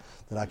knew that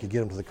I could get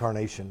them to the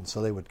Carnation.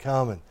 So they would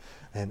come,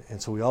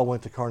 and so we all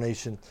went to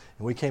Carnation,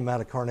 and we came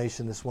out of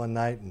Carnation this one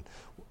night, and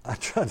I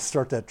tried to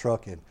start that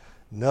truck, and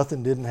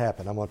nothing didn't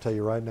happen. I'm going to tell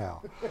you right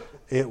now.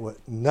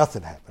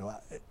 Nothing happened.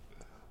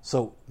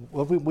 So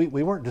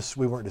we weren't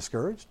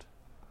discouraged.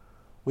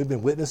 We've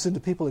been witnessing to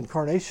people in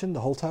Carnation the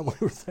whole time we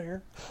were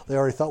there. They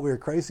already thought we were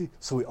crazy.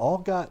 So we all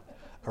got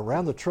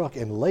around the truck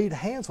and laid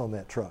hands on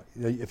that truck.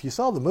 If you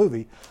saw the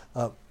movie,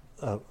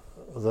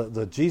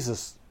 the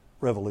Jesus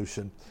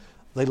Revolution,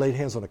 they laid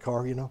hands on a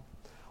car, you know.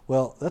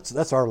 Well,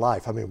 that's our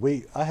life. I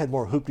mean, I had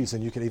more hoopties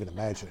than you could even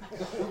imagine.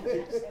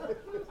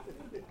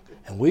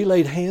 And we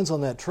laid hands on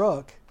that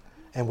truck,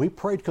 and we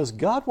prayed because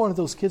God wanted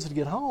those kids to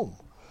get home.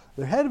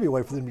 There had to be a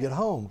way for them to get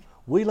home.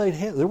 We laid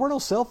hands. There were no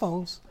cell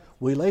phones.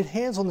 We laid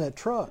hands on that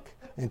truck,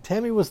 and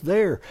Tammy was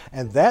there,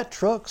 and that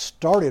truck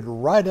started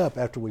right up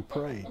after we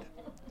prayed.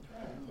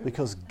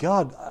 Because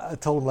God, I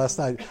told him last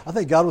night, I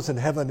think God was in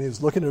heaven, and he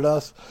was looking at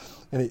us,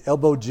 and he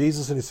elbowed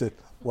Jesus, and he said,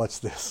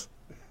 "Watch this.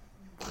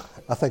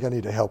 I think I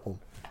need to help him."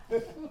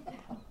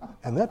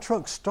 And that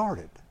truck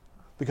started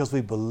because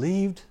we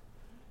believed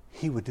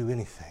he would do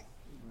anything.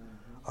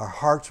 Our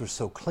hearts were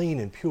so clean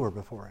and pure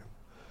before him.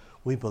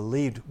 We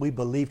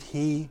believed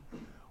he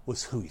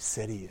was who he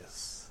said he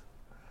is.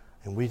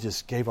 And we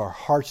just gave our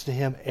hearts to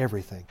him,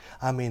 everything.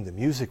 I mean, the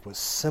music was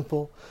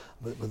simple,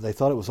 but they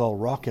thought it was all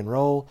rock and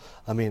roll.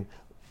 I mean,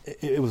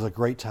 it was a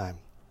great time.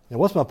 Now,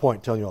 what's my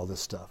point telling you all this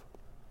stuff?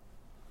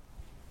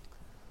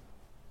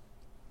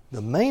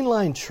 The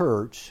mainline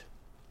church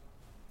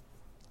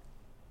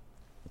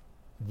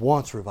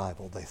wants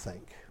revival, they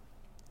think.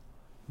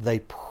 They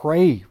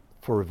pray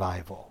for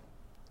revival.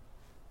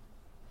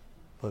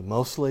 But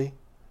mostly,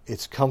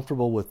 it's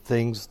comfortable with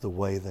things the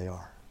way they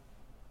are.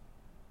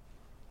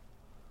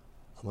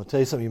 I'm going to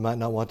tell you something you might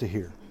not want to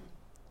hear.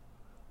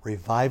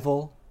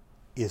 Revival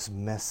is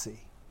messy.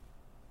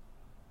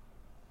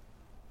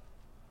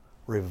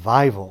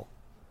 Revival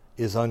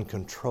is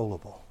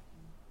uncontrollable.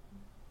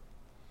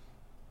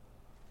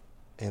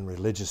 And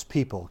religious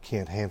people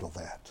can't handle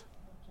that.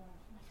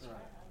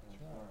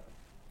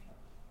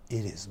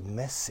 It is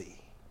messy.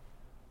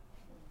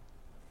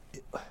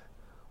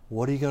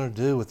 What are you going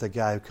to do with the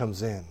guy who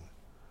comes in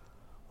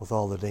with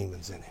all the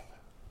demons in him?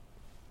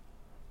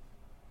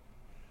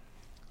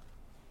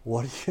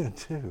 What are you going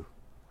to do?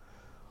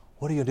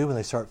 What are you going to do when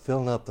they start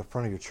filling up the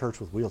front of your church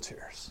with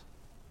wheelchairs?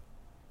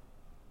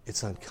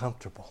 It's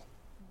uncomfortable.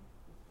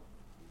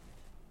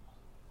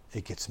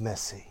 It gets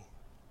messy.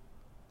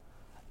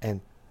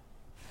 And,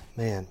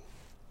 man,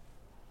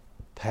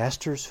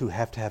 pastors who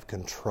have to have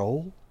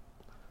control,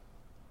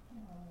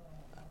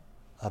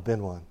 I've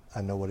been one.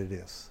 I know what it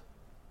is.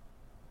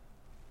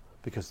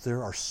 Because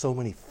there are so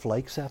many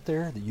flakes out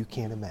there that you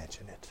can't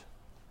imagine it.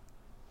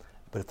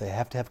 But if they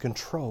have to have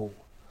control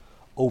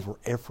over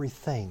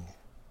everything,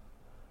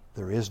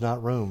 there is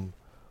not room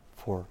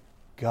for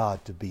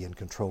God to be in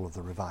control of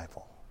the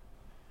revival.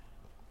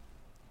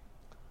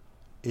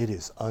 It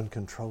is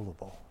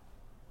uncontrollable.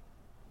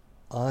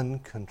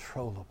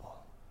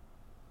 Uncontrollable.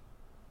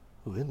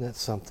 Ooh, isn't that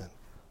something?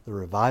 The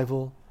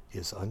revival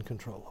is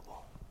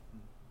uncontrollable.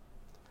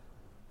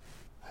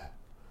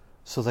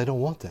 So they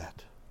don't want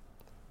that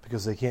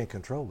because they can't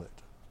control it.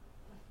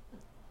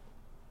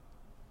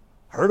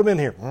 Herd them in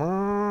here.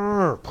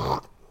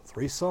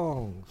 3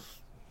 songs,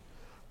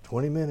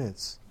 20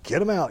 minutes. Get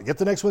them out. Get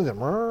the next one in.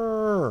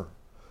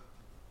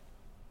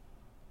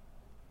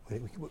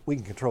 We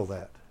can control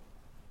that.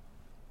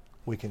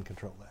 We can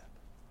control that.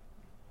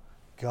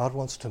 God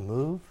wants to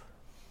move,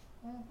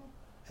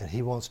 and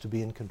he wants to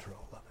be in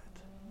control of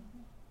it.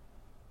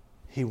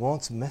 He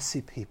wants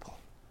messy people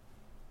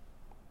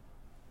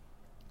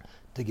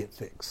to get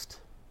fixed.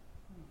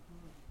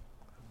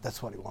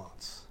 That's what he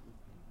wants.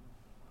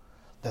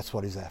 That's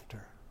what he's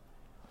after.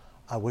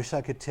 I wish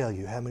I could tell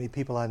you how many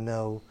people I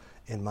know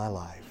in my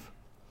life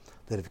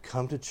that have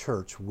come to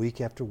church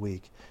week after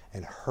week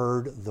and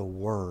heard the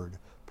word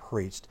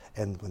preached.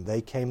 And when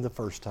they came the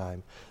first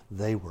time,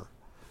 they were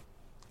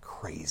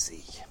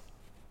crazy.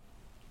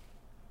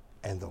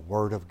 And the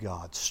word of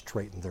God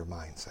straightened their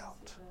minds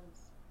out.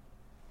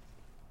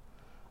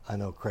 I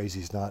know crazy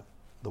is not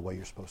the way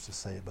you're supposed to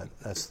say it, but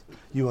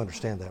you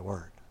understand that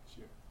word.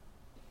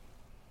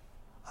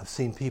 I've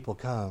seen people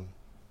come,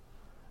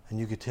 and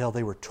you could tell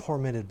they were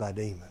tormented by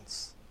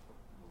demons.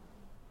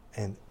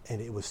 And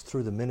it was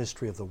through the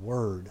ministry of the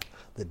word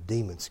that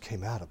demons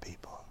came out of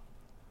people.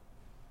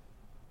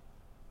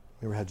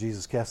 Remember how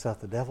Jesus cast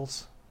out the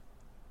devils?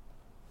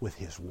 With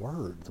his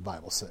word, the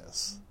Bible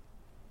says.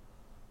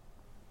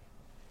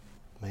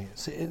 Man,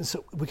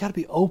 so we got to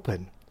be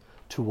open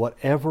to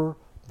whatever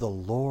the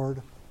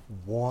Lord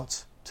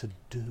wants to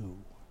do.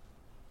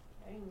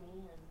 Amen.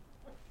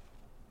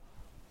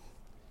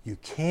 You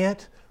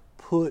can't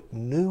put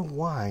new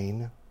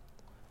wine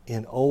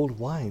in old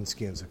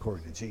wineskins,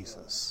 according to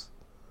Jesus.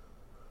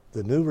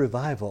 The new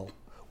revival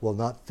will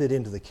not fit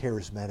into the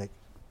charismatic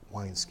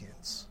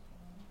wineskins.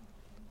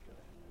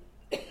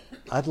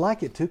 I'd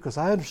like it to, because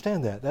I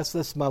understand that.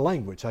 That's my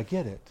language. I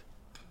get it.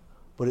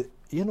 But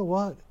you know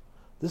what?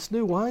 This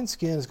new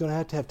wineskin is going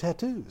to have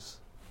tattoos.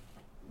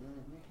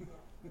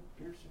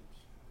 Piercings.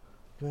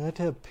 You're going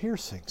to have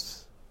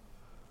piercings.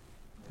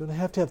 You're going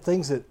to have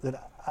things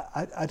that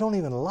I don't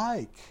even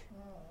like.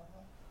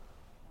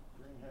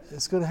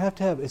 It's going to have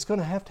to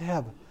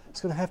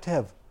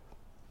have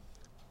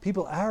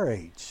people our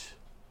age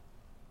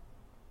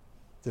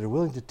that are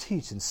willing to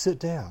teach and sit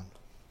down.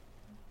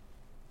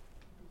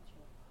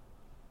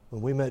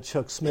 When we met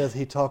Chuck Smith,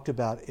 he talked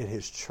about at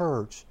his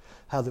church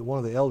how that one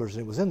of the elders,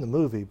 and it was in the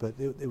movie, but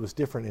it was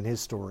different in his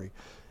story,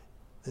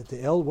 that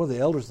one of the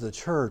elders of the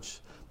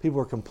church, people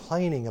were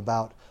complaining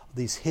about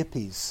these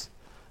hippies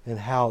and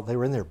how they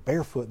were in there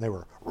barefoot and they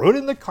were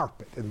ruining the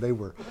carpet, and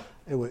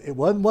it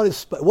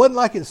wasn't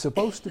like it's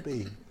supposed to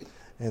be,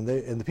 and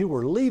the people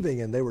were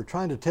leaving, and they were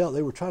trying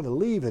to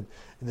leave, and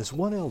this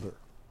one elder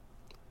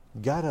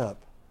got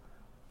up,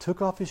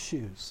 took off his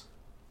shoes,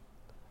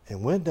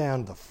 and went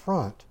down the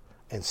front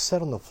and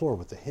sat on the floor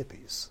with the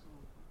hippies,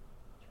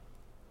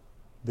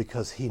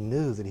 because he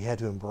knew that he had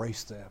to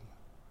embrace them.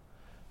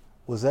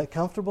 Was that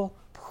comfortable?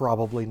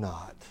 Probably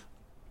not.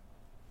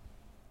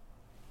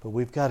 But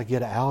we've got to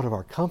get out of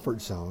our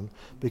comfort zone,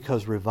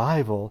 because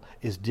revival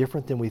is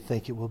different than we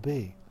think it will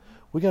be.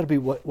 We've got to be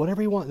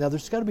whatever you want. Now,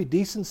 there's got to be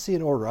decency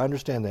and order. I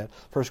understand that.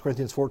 1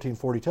 Corinthians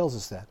 14:40 tells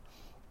us that.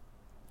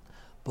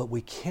 But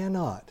we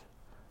cannot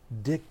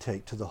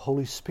dictate to the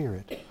Holy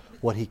Spirit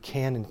what He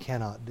can and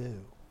cannot do.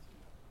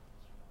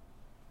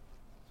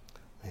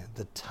 Man,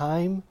 the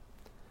time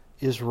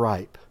is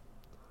ripe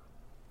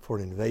for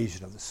an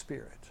invasion of the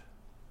Spirit.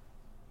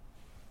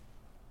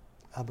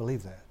 I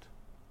believe that.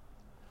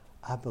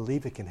 I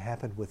believe it can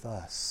happen with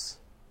us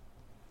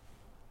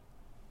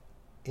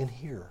in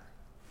here.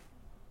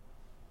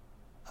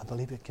 I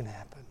believe it can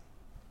happen.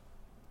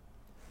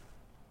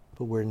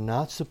 But we're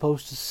not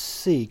supposed to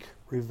seek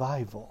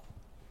revival.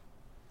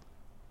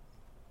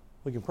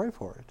 We can pray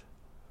for it,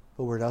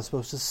 but we're not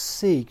supposed to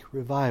seek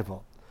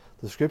revival.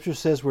 The Scripture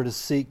says we're to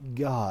seek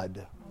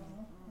God.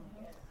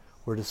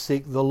 We're to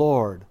seek the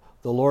Lord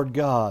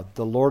God,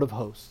 the Lord of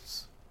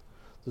hosts.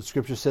 The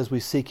Scripture says we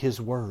seek His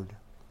Word,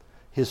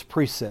 His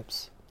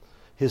precepts,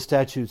 His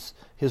statutes,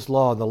 His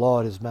law, and the law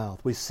at His mouth.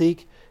 We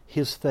seek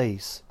His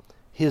face,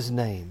 His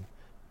name,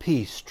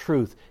 peace,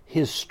 truth,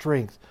 His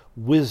strength,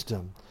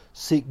 wisdom.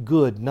 Seek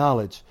good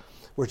knowledge.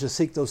 We're to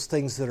seek those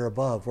things that are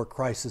above, where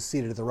Christ is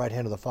seated at the right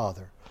hand of the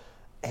Father.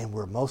 And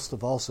we're most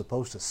of all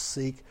supposed to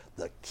seek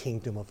the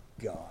kingdom of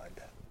God.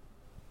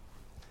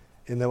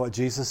 Isn't that what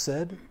Jesus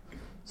said?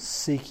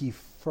 Seek ye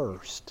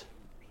first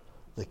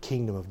the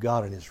kingdom of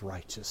God and His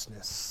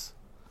righteousness.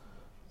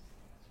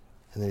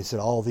 And then He said,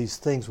 all these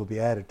things will be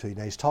added to you.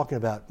 Now He's talking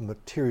about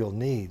material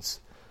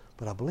needs,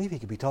 but I believe He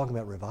could be talking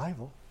about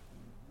revival.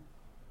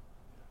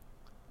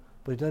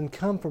 But it doesn't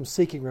come from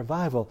seeking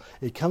revival.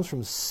 It comes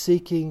from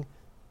seeking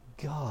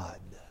God.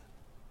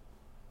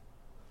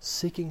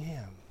 Seeking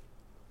Him.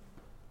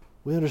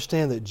 We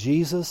understand that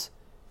Jesus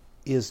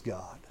is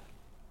God.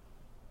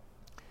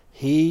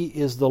 He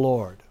is the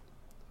Lord.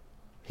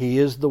 He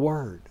is the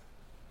Word.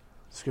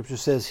 Scripture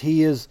says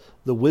He is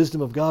the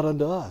wisdom of God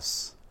unto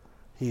us.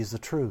 He is the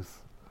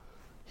truth.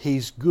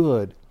 He's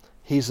good.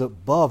 He's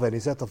above it.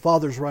 He's at the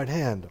Father's right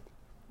hand.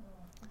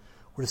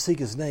 We're to seek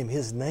His name.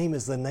 His name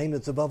is the name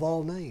that's above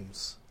all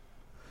names,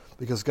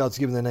 because God's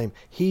given the name.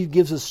 He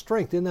gives us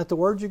strength. Isn't that the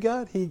word you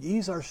got?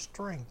 He's our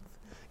strength.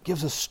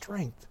 Gives us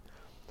strength.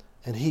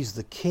 And He's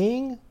the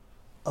King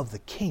of the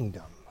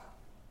kingdom.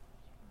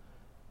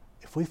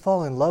 If we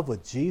fall in love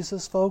with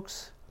Jesus,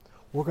 folks,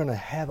 we're going to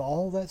have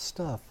all that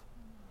stuff.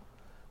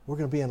 We're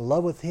going to be in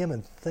love with Him,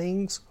 and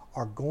things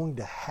are going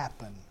to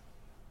happen.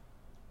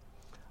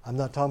 I'm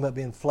not talking about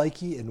being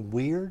flaky and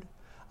weird.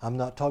 I'm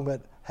not talking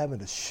about having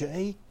to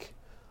shake.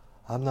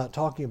 I'm not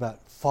talking about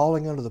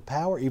falling under the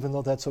power, even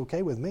though that's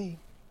okay with me.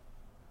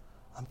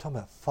 I'm talking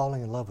about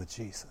falling in love with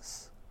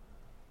Jesus.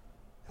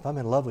 If I'm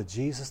in love with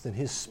Jesus, then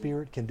His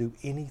Spirit can do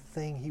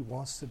anything He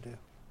wants to do.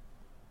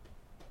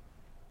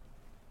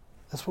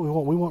 That's what we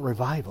want. We want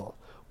revival.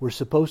 We're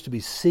supposed to be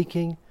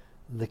seeking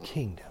the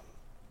kingdom.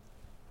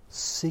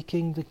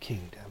 Seeking the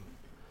kingdom.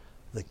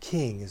 The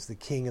King is the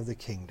King of the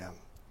kingdom.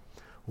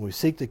 When we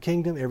seek the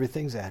kingdom,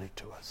 everything's added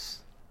to us.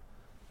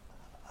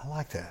 I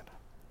like that.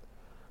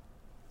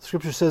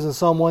 Scripture says in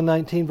Psalm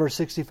 119, verse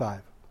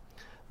 65,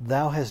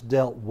 Thou hast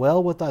dealt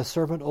well with Thy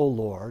servant, O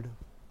Lord,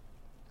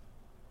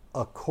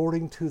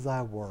 according to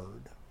Thy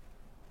word.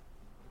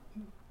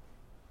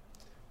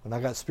 When I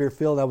got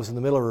Spirit-filled, I was in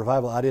the middle of a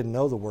revival. I didn't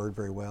know the word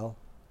very well,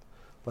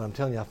 but I'm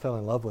telling you, I fell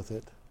in love with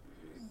it.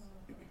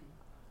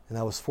 And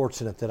I was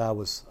fortunate that I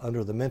was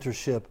under the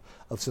mentorship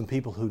of some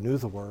people who knew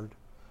the word,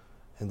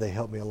 and they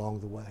helped me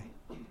along the way.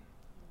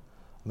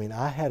 I mean,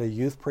 I had a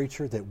youth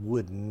preacher that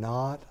would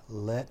not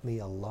let me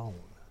alone.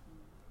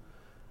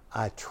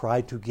 I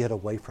tried to get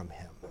away from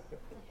him.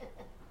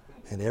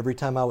 And every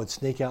time I would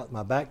sneak out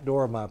my back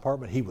door of my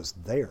apartment, he was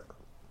there.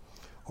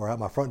 Or out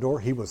my front door,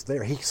 he was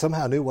there. He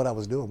somehow knew what I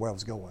was doing, where I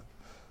was going.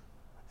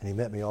 And he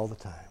met me all the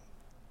time.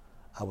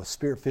 I was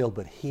Spirit-filled,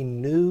 but he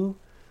knew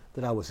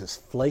that I was as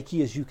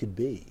flaky as you could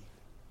be.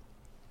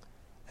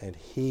 And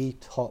he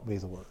taught me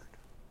the Word.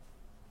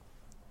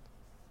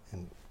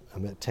 And I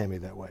met Tammy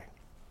that way.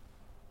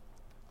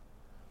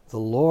 The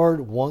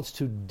Lord wants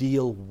to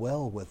deal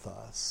well with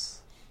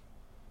us.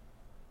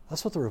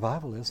 That's what the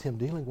revival is, Him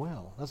dealing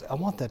well. I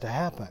want that to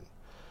happen.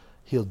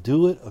 He'll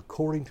do it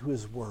according to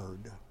His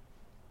Word.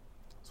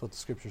 That's what the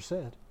Scripture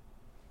said.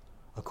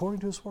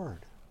 According to His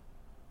Word.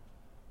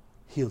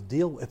 He'll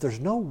deal. If there's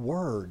no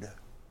Word,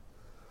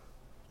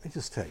 let me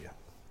just tell you,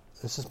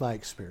 this is my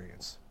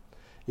experience.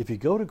 If you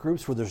go to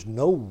groups where there's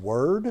no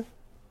Word,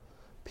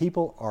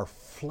 people are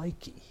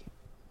flaky.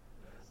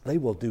 They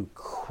will do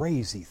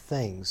crazy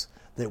things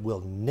that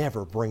will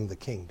never bring the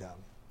kingdom.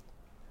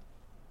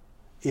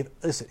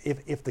 If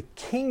the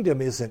kingdom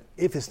isn't,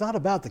 if it's not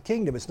about the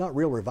kingdom, it's not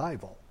real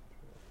revival.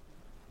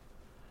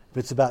 If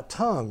it's about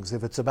tongues,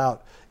 if it's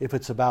about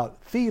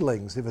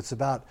feelings, if it's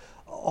about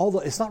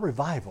it's not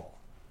revival.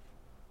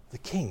 The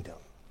kingdom.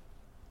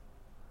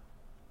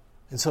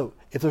 And so,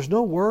 if there's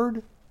no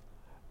Word,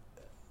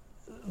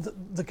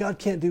 the God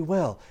can't do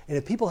well. And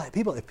if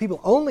people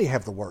only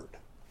have the Word,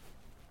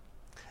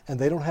 and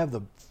they don't have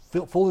the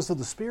fullness of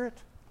the Spirit,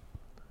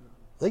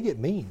 they get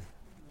mean.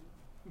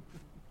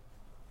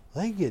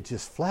 They get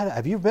just flat out.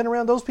 Have you been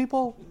around those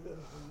people?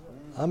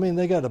 I mean,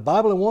 they got a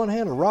Bible in one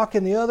hand, a rock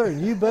in the other,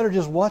 and you better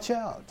just watch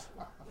out.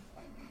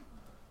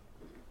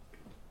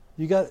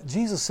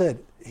 Jesus said,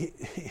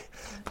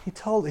 he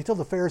told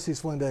the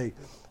Pharisees one day,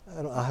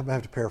 I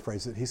have to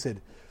paraphrase it. He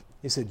said,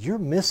 you're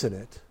missing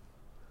it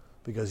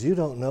because you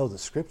don't know the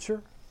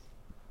Scripture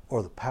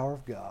or the power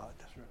of God.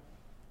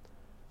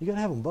 You got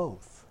to have them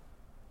both.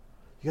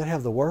 You got to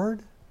have the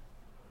Word.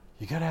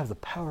 You got to have the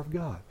power of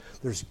God.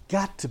 There's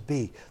got to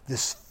be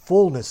this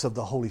fullness of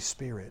the Holy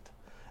Spirit,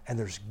 and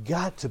there's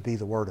got to be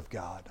the Word of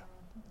God.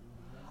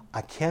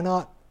 I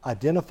cannot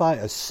identify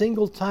a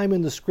single time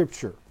in the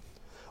Scripture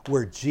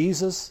where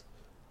Jesus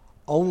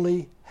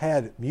only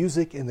had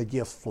music and the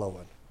gifts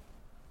flowing.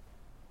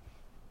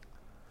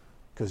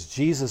 Because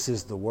Jesus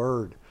is the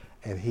Word,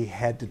 and He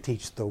had to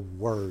teach the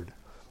Word.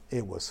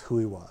 It was who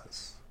He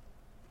was.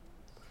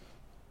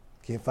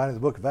 Can't find it in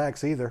the book of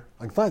Acts either.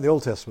 I can find the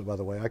Old Testament, by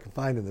the way. I can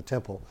find in the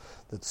temple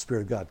that the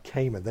Spirit of God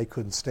came and they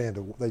couldn't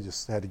stand. They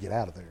just had to get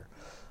out of there.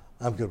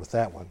 I'm good with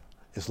that one,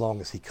 as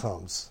long as He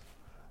comes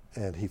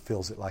and He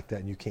fills it like that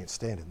and you can't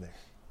stand in there.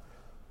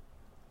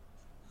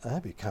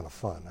 That'd be kind of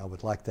fun. I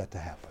would like that to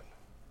happen.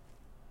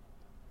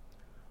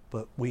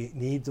 But we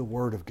need the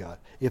Word of God.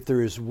 If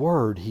there is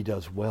Word, He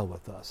does well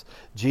with us.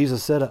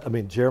 Jesus said,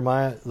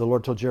 Jeremiah, the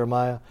Lord told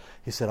Jeremiah,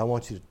 He said, I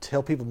want you to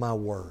tell people my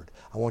Word.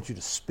 I want you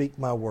to speak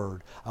my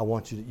Word. I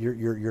want you to,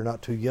 you're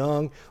not too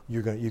young.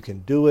 You can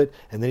do it.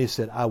 And then He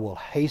said, I will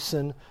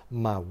hasten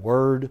my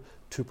Word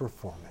to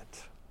perform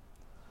it.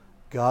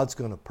 God's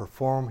going to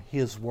perform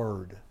His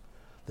Word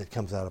that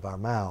comes out of our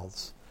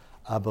mouths.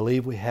 I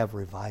believe we have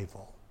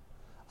revival.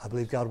 I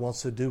believe God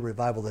wants to do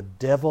revival. The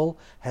devil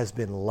has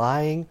been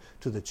lying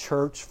to the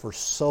church for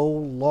so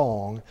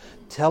long,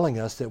 telling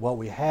us that what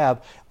we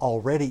have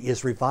already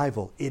is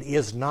revival. It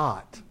is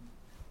not.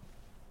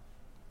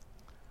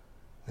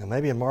 Now,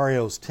 maybe in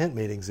Mario's tent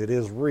meetings it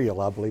is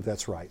real. I believe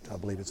that's right. I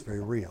believe it's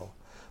very real.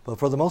 But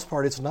for the most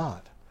part, it's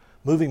not.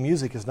 Moving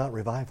music is not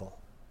revival.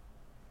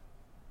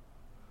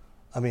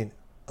 I mean,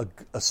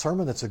 a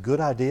sermon that's a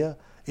good idea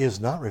is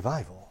not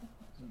revival.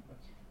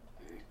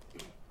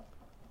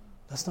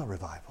 That's not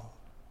revival.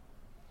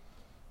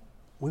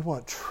 We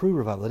want true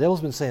revival. The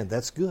devil's been saying,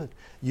 that's good.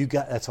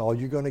 That's all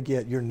you're going to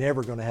get. You're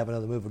never going to have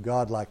another move of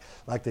God like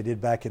they did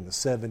back in the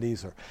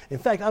 70s. Or, in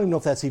fact, I don't know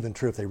if that's even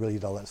true, if they really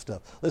did all that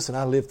stuff. Listen,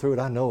 I lived through it.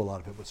 I know a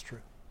lot of it was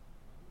true.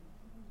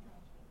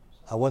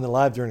 I wasn't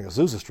alive during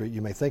Azusa Street.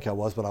 You may think I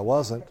was, but I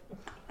wasn't.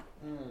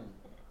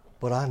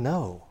 But I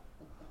know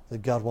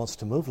that God wants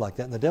to move like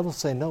that. And the devil's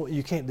saying, no,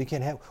 you can't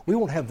have. We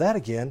won't have that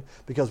again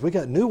because we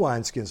got new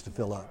wineskins to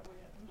fill up.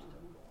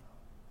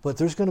 But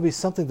there's going to be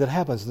something that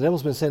happens. The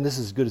devil's been saying this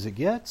is as good as it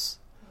gets.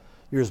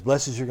 You're as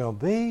blessed as you're going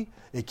to be.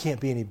 It can't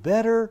be any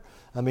better.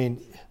 I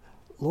mean,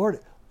 Lord,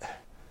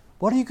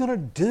 what are you going to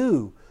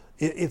do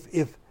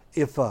if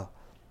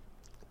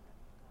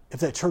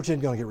that church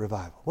isn't going to get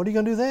revival? What are you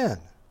going to do then?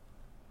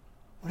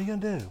 What are you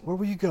going to do? Where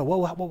will you go?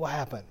 What will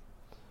happen?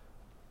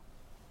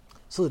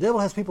 So the devil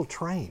has people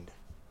trained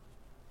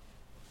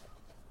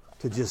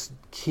to just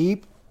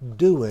keep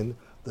doing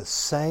the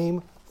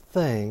same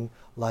thing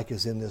like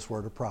is in this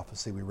word of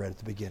prophecy we read at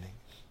the beginning.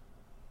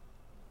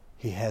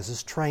 He has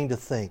us trained to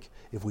think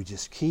if we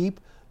just keep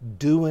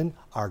doing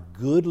our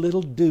good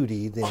little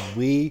duty, then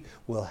we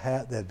will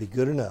have, that'd be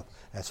good enough.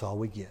 That's all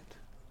we get.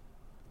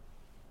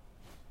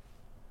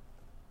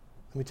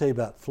 Let me tell you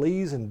about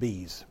fleas and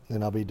bees,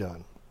 then I'll be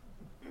done.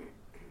 Do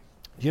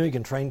you know you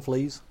can train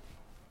fleas?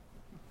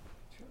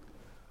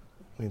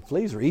 I mean,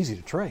 fleas are easy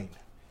to train.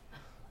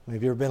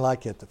 Have you ever been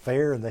like at the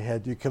fair and they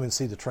had you come and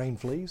see the trained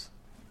fleas?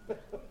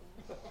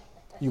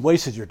 You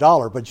wasted your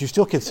dollar, but you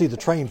still can see the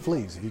trained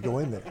fleas if you go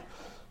in there.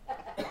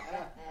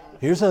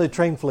 Here's how they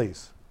train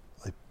fleas.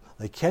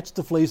 They catch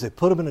the fleas, they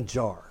put them in a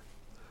jar.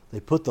 They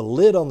put the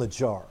lid on the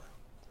jar.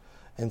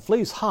 And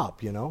fleas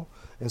hop,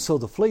 And so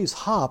the fleas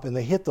hop and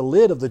they hit the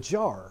lid of the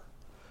jar.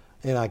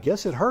 And I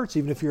guess it hurts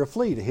even if you're a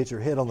flea to hit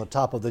your head on the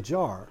top of the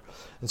jar.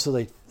 And so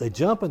they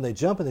jump and they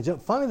jump and they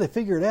jump. Finally they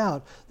figured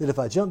out that if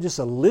I jump just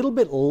a little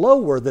bit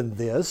lower than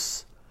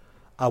this,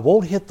 I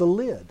won't hit the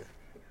lid.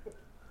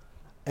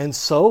 And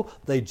so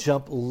they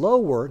jump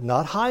lower,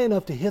 not high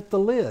enough to hit the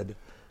lid.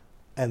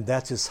 And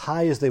that's as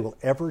high as they will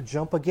ever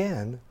jump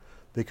again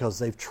because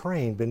they've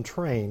been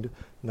trained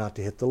not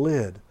to hit the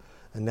lid.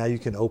 And now you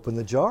can open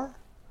the jar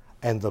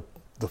and the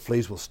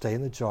fleas will stay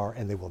in the jar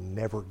and they will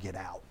never get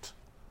out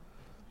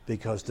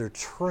because they're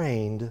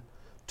trained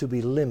to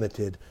be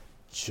limited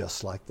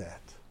just like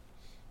that.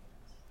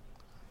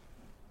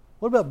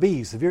 What about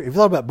bees? Have you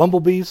thought about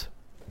bumblebees?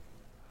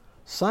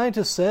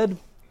 Scientists said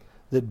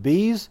that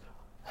bees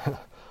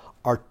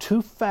are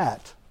too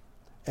fat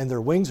and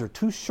their wings are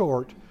too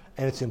short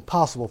and it's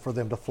impossible for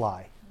them to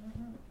fly.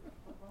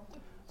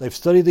 They've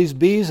studied these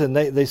bees and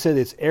they said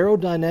it's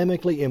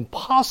aerodynamically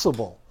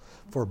impossible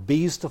for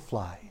bees to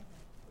fly.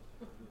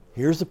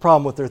 Here's the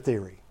problem with their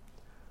theory.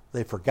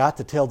 They forgot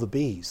to tell the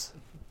bees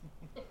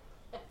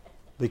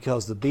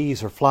because the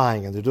bees are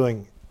flying and they're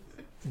doing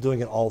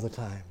it all the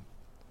time.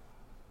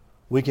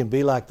 We can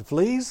be like the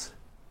fleas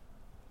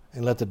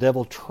and let the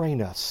devil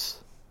train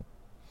us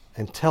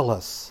and tell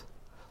us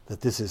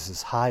that this is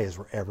as high as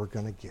we're ever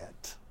going to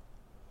get.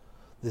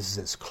 This is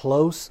as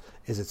close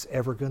as it's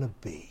ever going to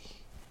be.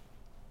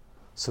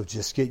 So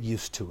just get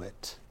used to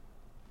it.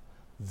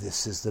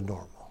 This is the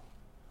normal.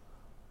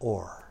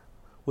 Or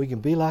we can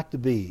be like the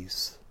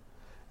bees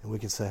and we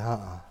can say,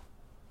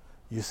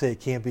 you say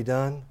it can't be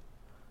done?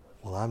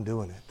 Well, I'm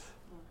doing it.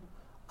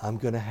 I'm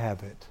going to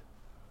have it.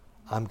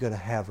 I'm going to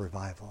have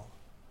revival.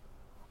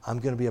 I'm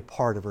going to be a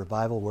part of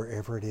revival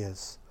wherever it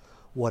is,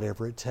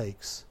 whatever it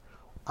takes.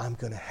 I'm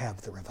going to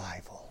have the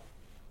revival.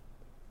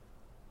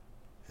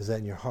 Is that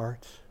in your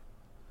heart?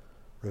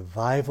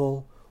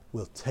 Revival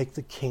will take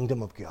the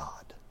kingdom of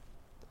God,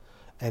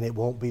 and it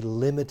won't be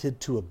limited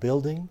to a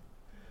building.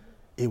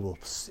 It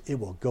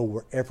will go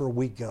wherever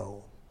we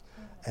go,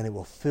 and it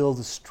will fill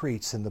the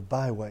streets and the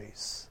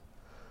byways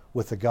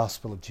with the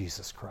gospel of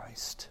Jesus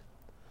Christ.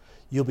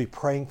 You'll be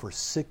praying for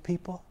sick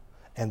people,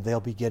 and they'll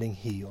be getting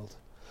healed.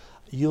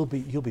 You'll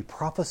be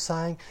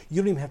prophesying.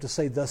 You don't even have to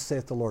say, thus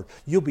saith the Lord.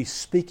 You'll be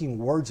speaking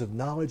words of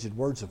knowledge and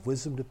words of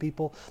wisdom to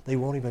people. They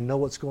won't even know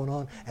what's going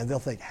on, and they'll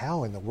think,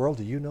 how in the world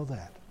do you know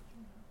that?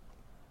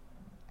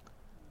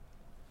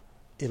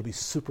 It'll be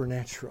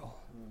supernatural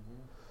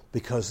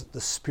because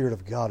the Spirit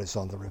of God is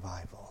on the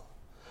revival.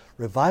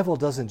 Revival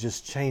doesn't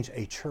just change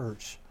a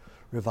church.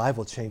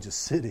 Revival changes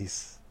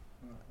cities.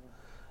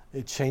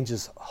 It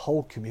changes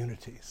whole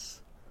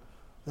communities.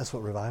 That's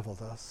what revival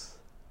does.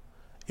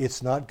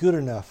 It's not good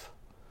enough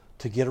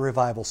to get a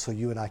revival so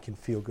you and I can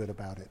feel good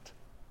about it.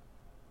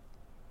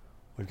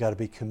 We've got to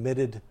be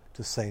committed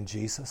to saying,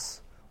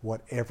 Jesus,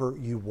 whatever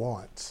you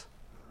want,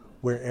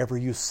 wherever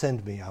you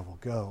send me, I will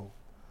go.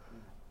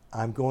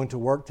 I'm going to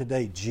work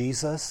today.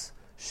 Jesus,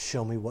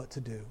 show me what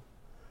to do.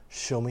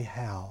 Show me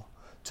how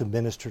to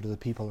minister to the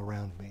people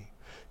around me.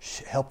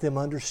 Help them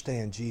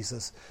understand,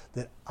 Jesus,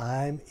 that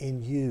I'm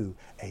in you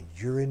and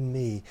you're in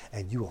me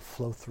and you will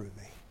flow through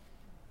me.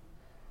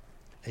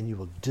 And you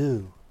will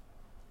do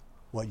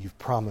what you've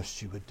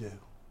promised you would do.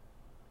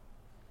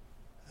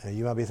 And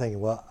you might be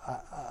thinking, well,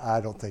 I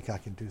don't think I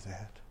can do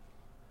that.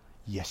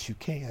 Yes, you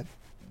can.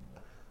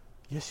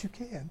 Yes, you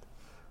can.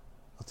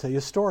 I'll tell you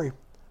a story.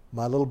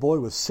 My little boy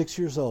was 6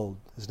 years old.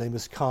 His name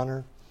is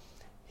Connor.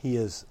 He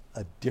is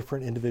a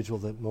different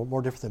individual,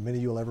 more different than many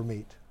of you will ever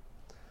meet.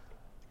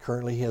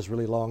 Currently, he has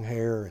really long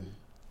hair and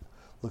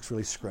looks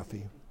really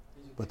scruffy.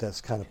 But that's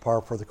kind of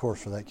par for the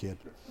course for that kid.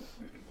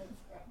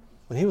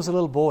 When he was a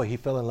little boy, he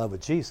fell in love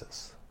with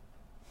Jesus.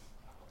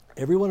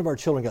 Every one of our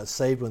children got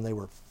saved when they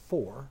were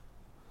 4.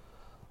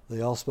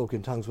 They all spoke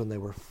in tongues when they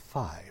were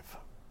 5.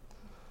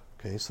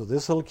 Okay, so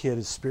this little kid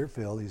is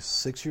Spirit-filled. He's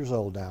 6 years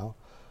old now.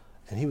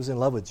 And he was in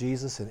love with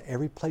Jesus. And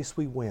every place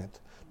we went,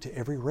 to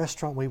every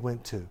restaurant we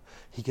went to,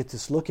 he'd get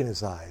this look in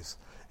his eyes.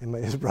 And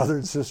his brothers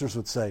and sisters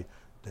would say,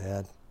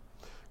 Dad,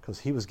 because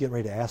he was getting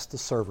ready to ask the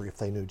server if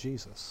they knew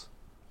Jesus.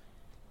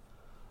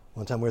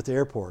 One time we were at the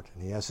airport,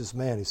 and he asked this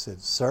man, he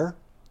said, Sir,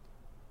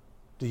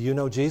 do you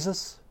know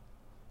Jesus?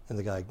 And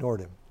the guy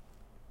ignored him.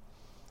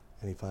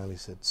 And he finally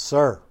said,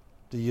 Sir,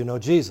 do you know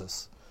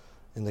Jesus?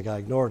 And the guy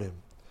ignored him.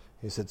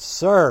 He said,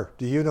 Sir,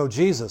 do you know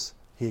Jesus?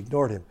 He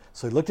ignored him.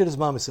 So he looked at his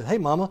mom and said, Hey,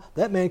 Mama,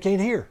 that man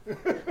can't hear.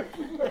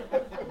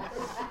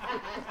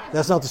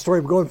 That's not the story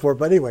I'm going for,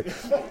 but anyway.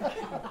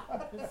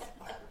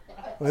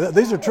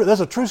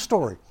 That's a true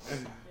story.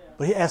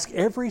 But he asked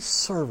every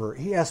server,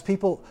 he asked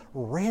people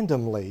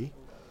randomly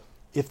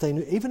if they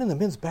knew, even in the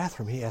men's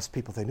bathroom, he asked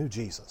people if they knew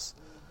Jesus.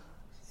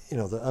 You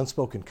know, the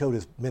unspoken code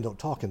is men don't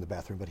talk in the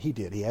bathroom, but he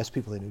did. He asked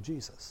people if they knew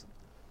Jesus.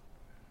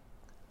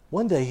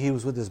 One day he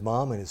was with his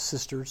mom and his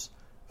sisters.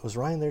 Was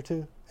Ryan there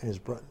too? And his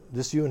brother.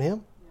 Just you and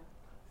him?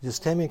 Yeah.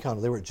 Just Tammy and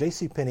Connor. They were at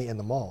JCPenney in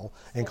the mall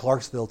in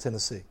Clarksville,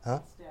 Tennessee.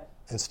 Huh?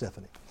 And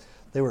Stephanie.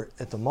 They were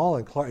at the mall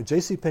in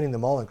JCPenney in the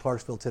mall in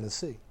Clarksville,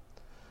 Tennessee.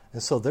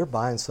 And so they're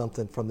buying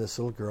something from this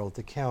little girl at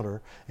the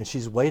counter, and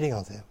she's waiting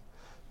on them.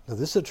 Now,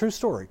 this is a true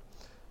story.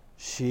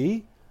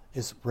 She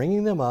is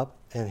ringing them up,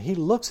 and he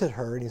looks at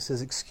her and he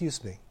says,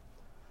 "Excuse me."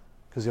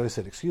 Because he always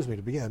said, "Excuse me,"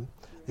 to begin.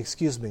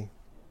 "Excuse me,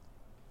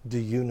 do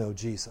you know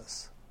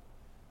Jesus?"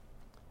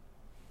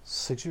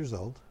 6 years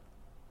old.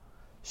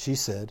 She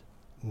said,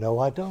 "No,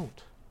 I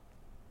don't."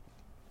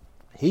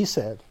 He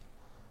said,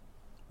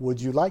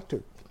 "Would you like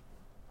to?"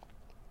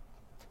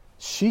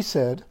 She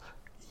said,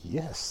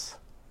 "Yes."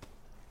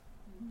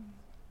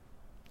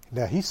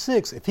 Now, he's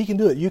 6. If he can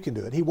do it, you can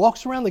do it. He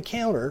walks around the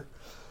counter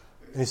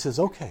and he says,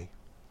 "Okay,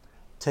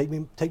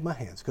 take my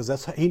hands." Because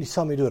that's how, he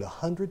saw me do it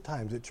 100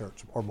 times at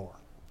church or more.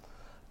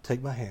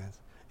 Take my hands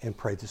and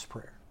pray this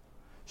prayer.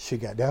 She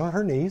got down on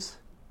her knees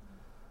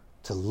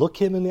to look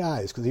him in the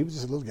eyes because he was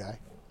just a little guy.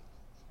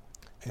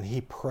 And he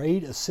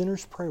prayed a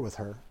sinner's prayer with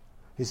her.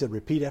 He said,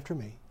 "Repeat after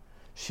me."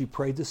 She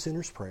prayed the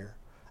sinner's prayer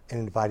and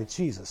invited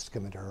Jesus to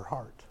come into her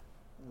heart.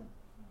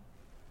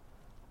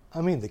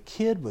 I mean, the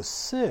kid was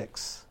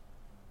 6.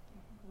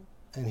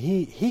 And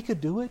he could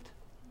do it.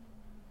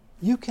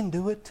 You can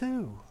do it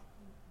too.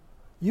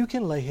 You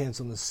can lay hands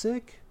on the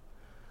sick.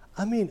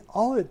 I mean,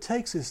 all it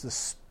takes is the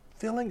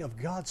filling of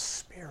God's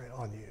Spirit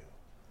on you.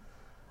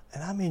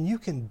 And I mean, you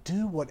can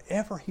do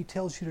whatever He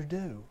tells you to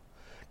do.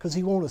 Because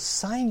He won't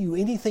assign you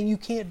anything you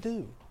can't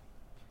do.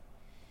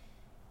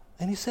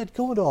 And He said,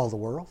 "Go into all the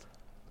world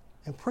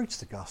and preach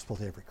the gospel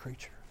to every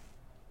creature."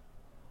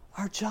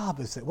 Our job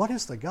is that. What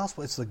is the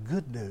gospel? It's the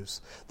good news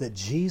that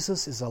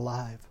Jesus is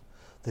alive,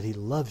 that He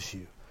loves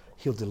you,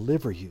 He'll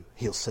deliver you,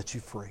 He'll set you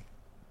free.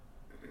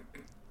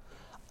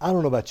 I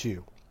don't know about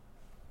you.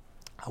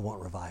 I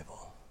want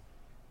revival.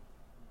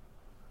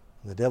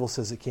 When the devil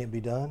says it can't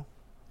be done,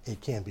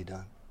 it can be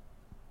done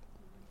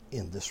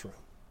in this room.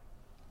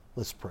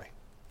 Let's pray.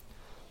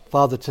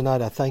 Father,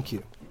 tonight I thank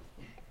you.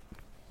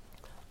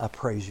 I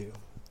praise you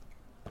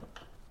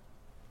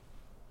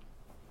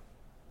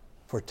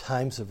for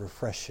times of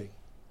refreshing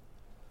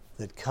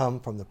that come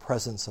from the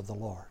presence of the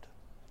Lord.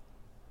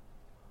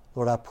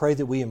 Lord, I pray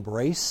that we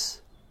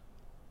embrace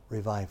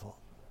revival.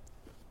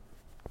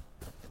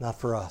 Not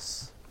for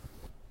us,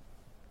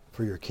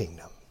 for your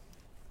kingdom,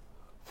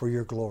 for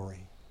your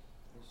glory.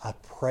 I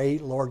pray,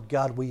 Lord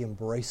God, we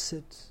embrace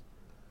it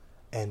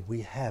and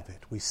we have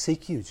it. We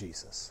seek you,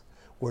 Jesus.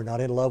 We're not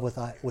in love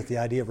with the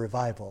idea of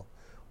revival.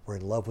 We're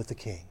in love with the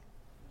King.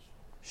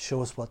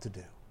 Show us what to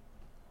do.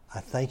 I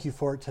thank you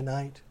for it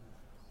tonight.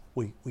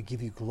 We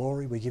give you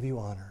glory. We give you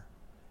honor.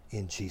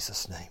 In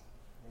Jesus' name,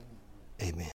 amen.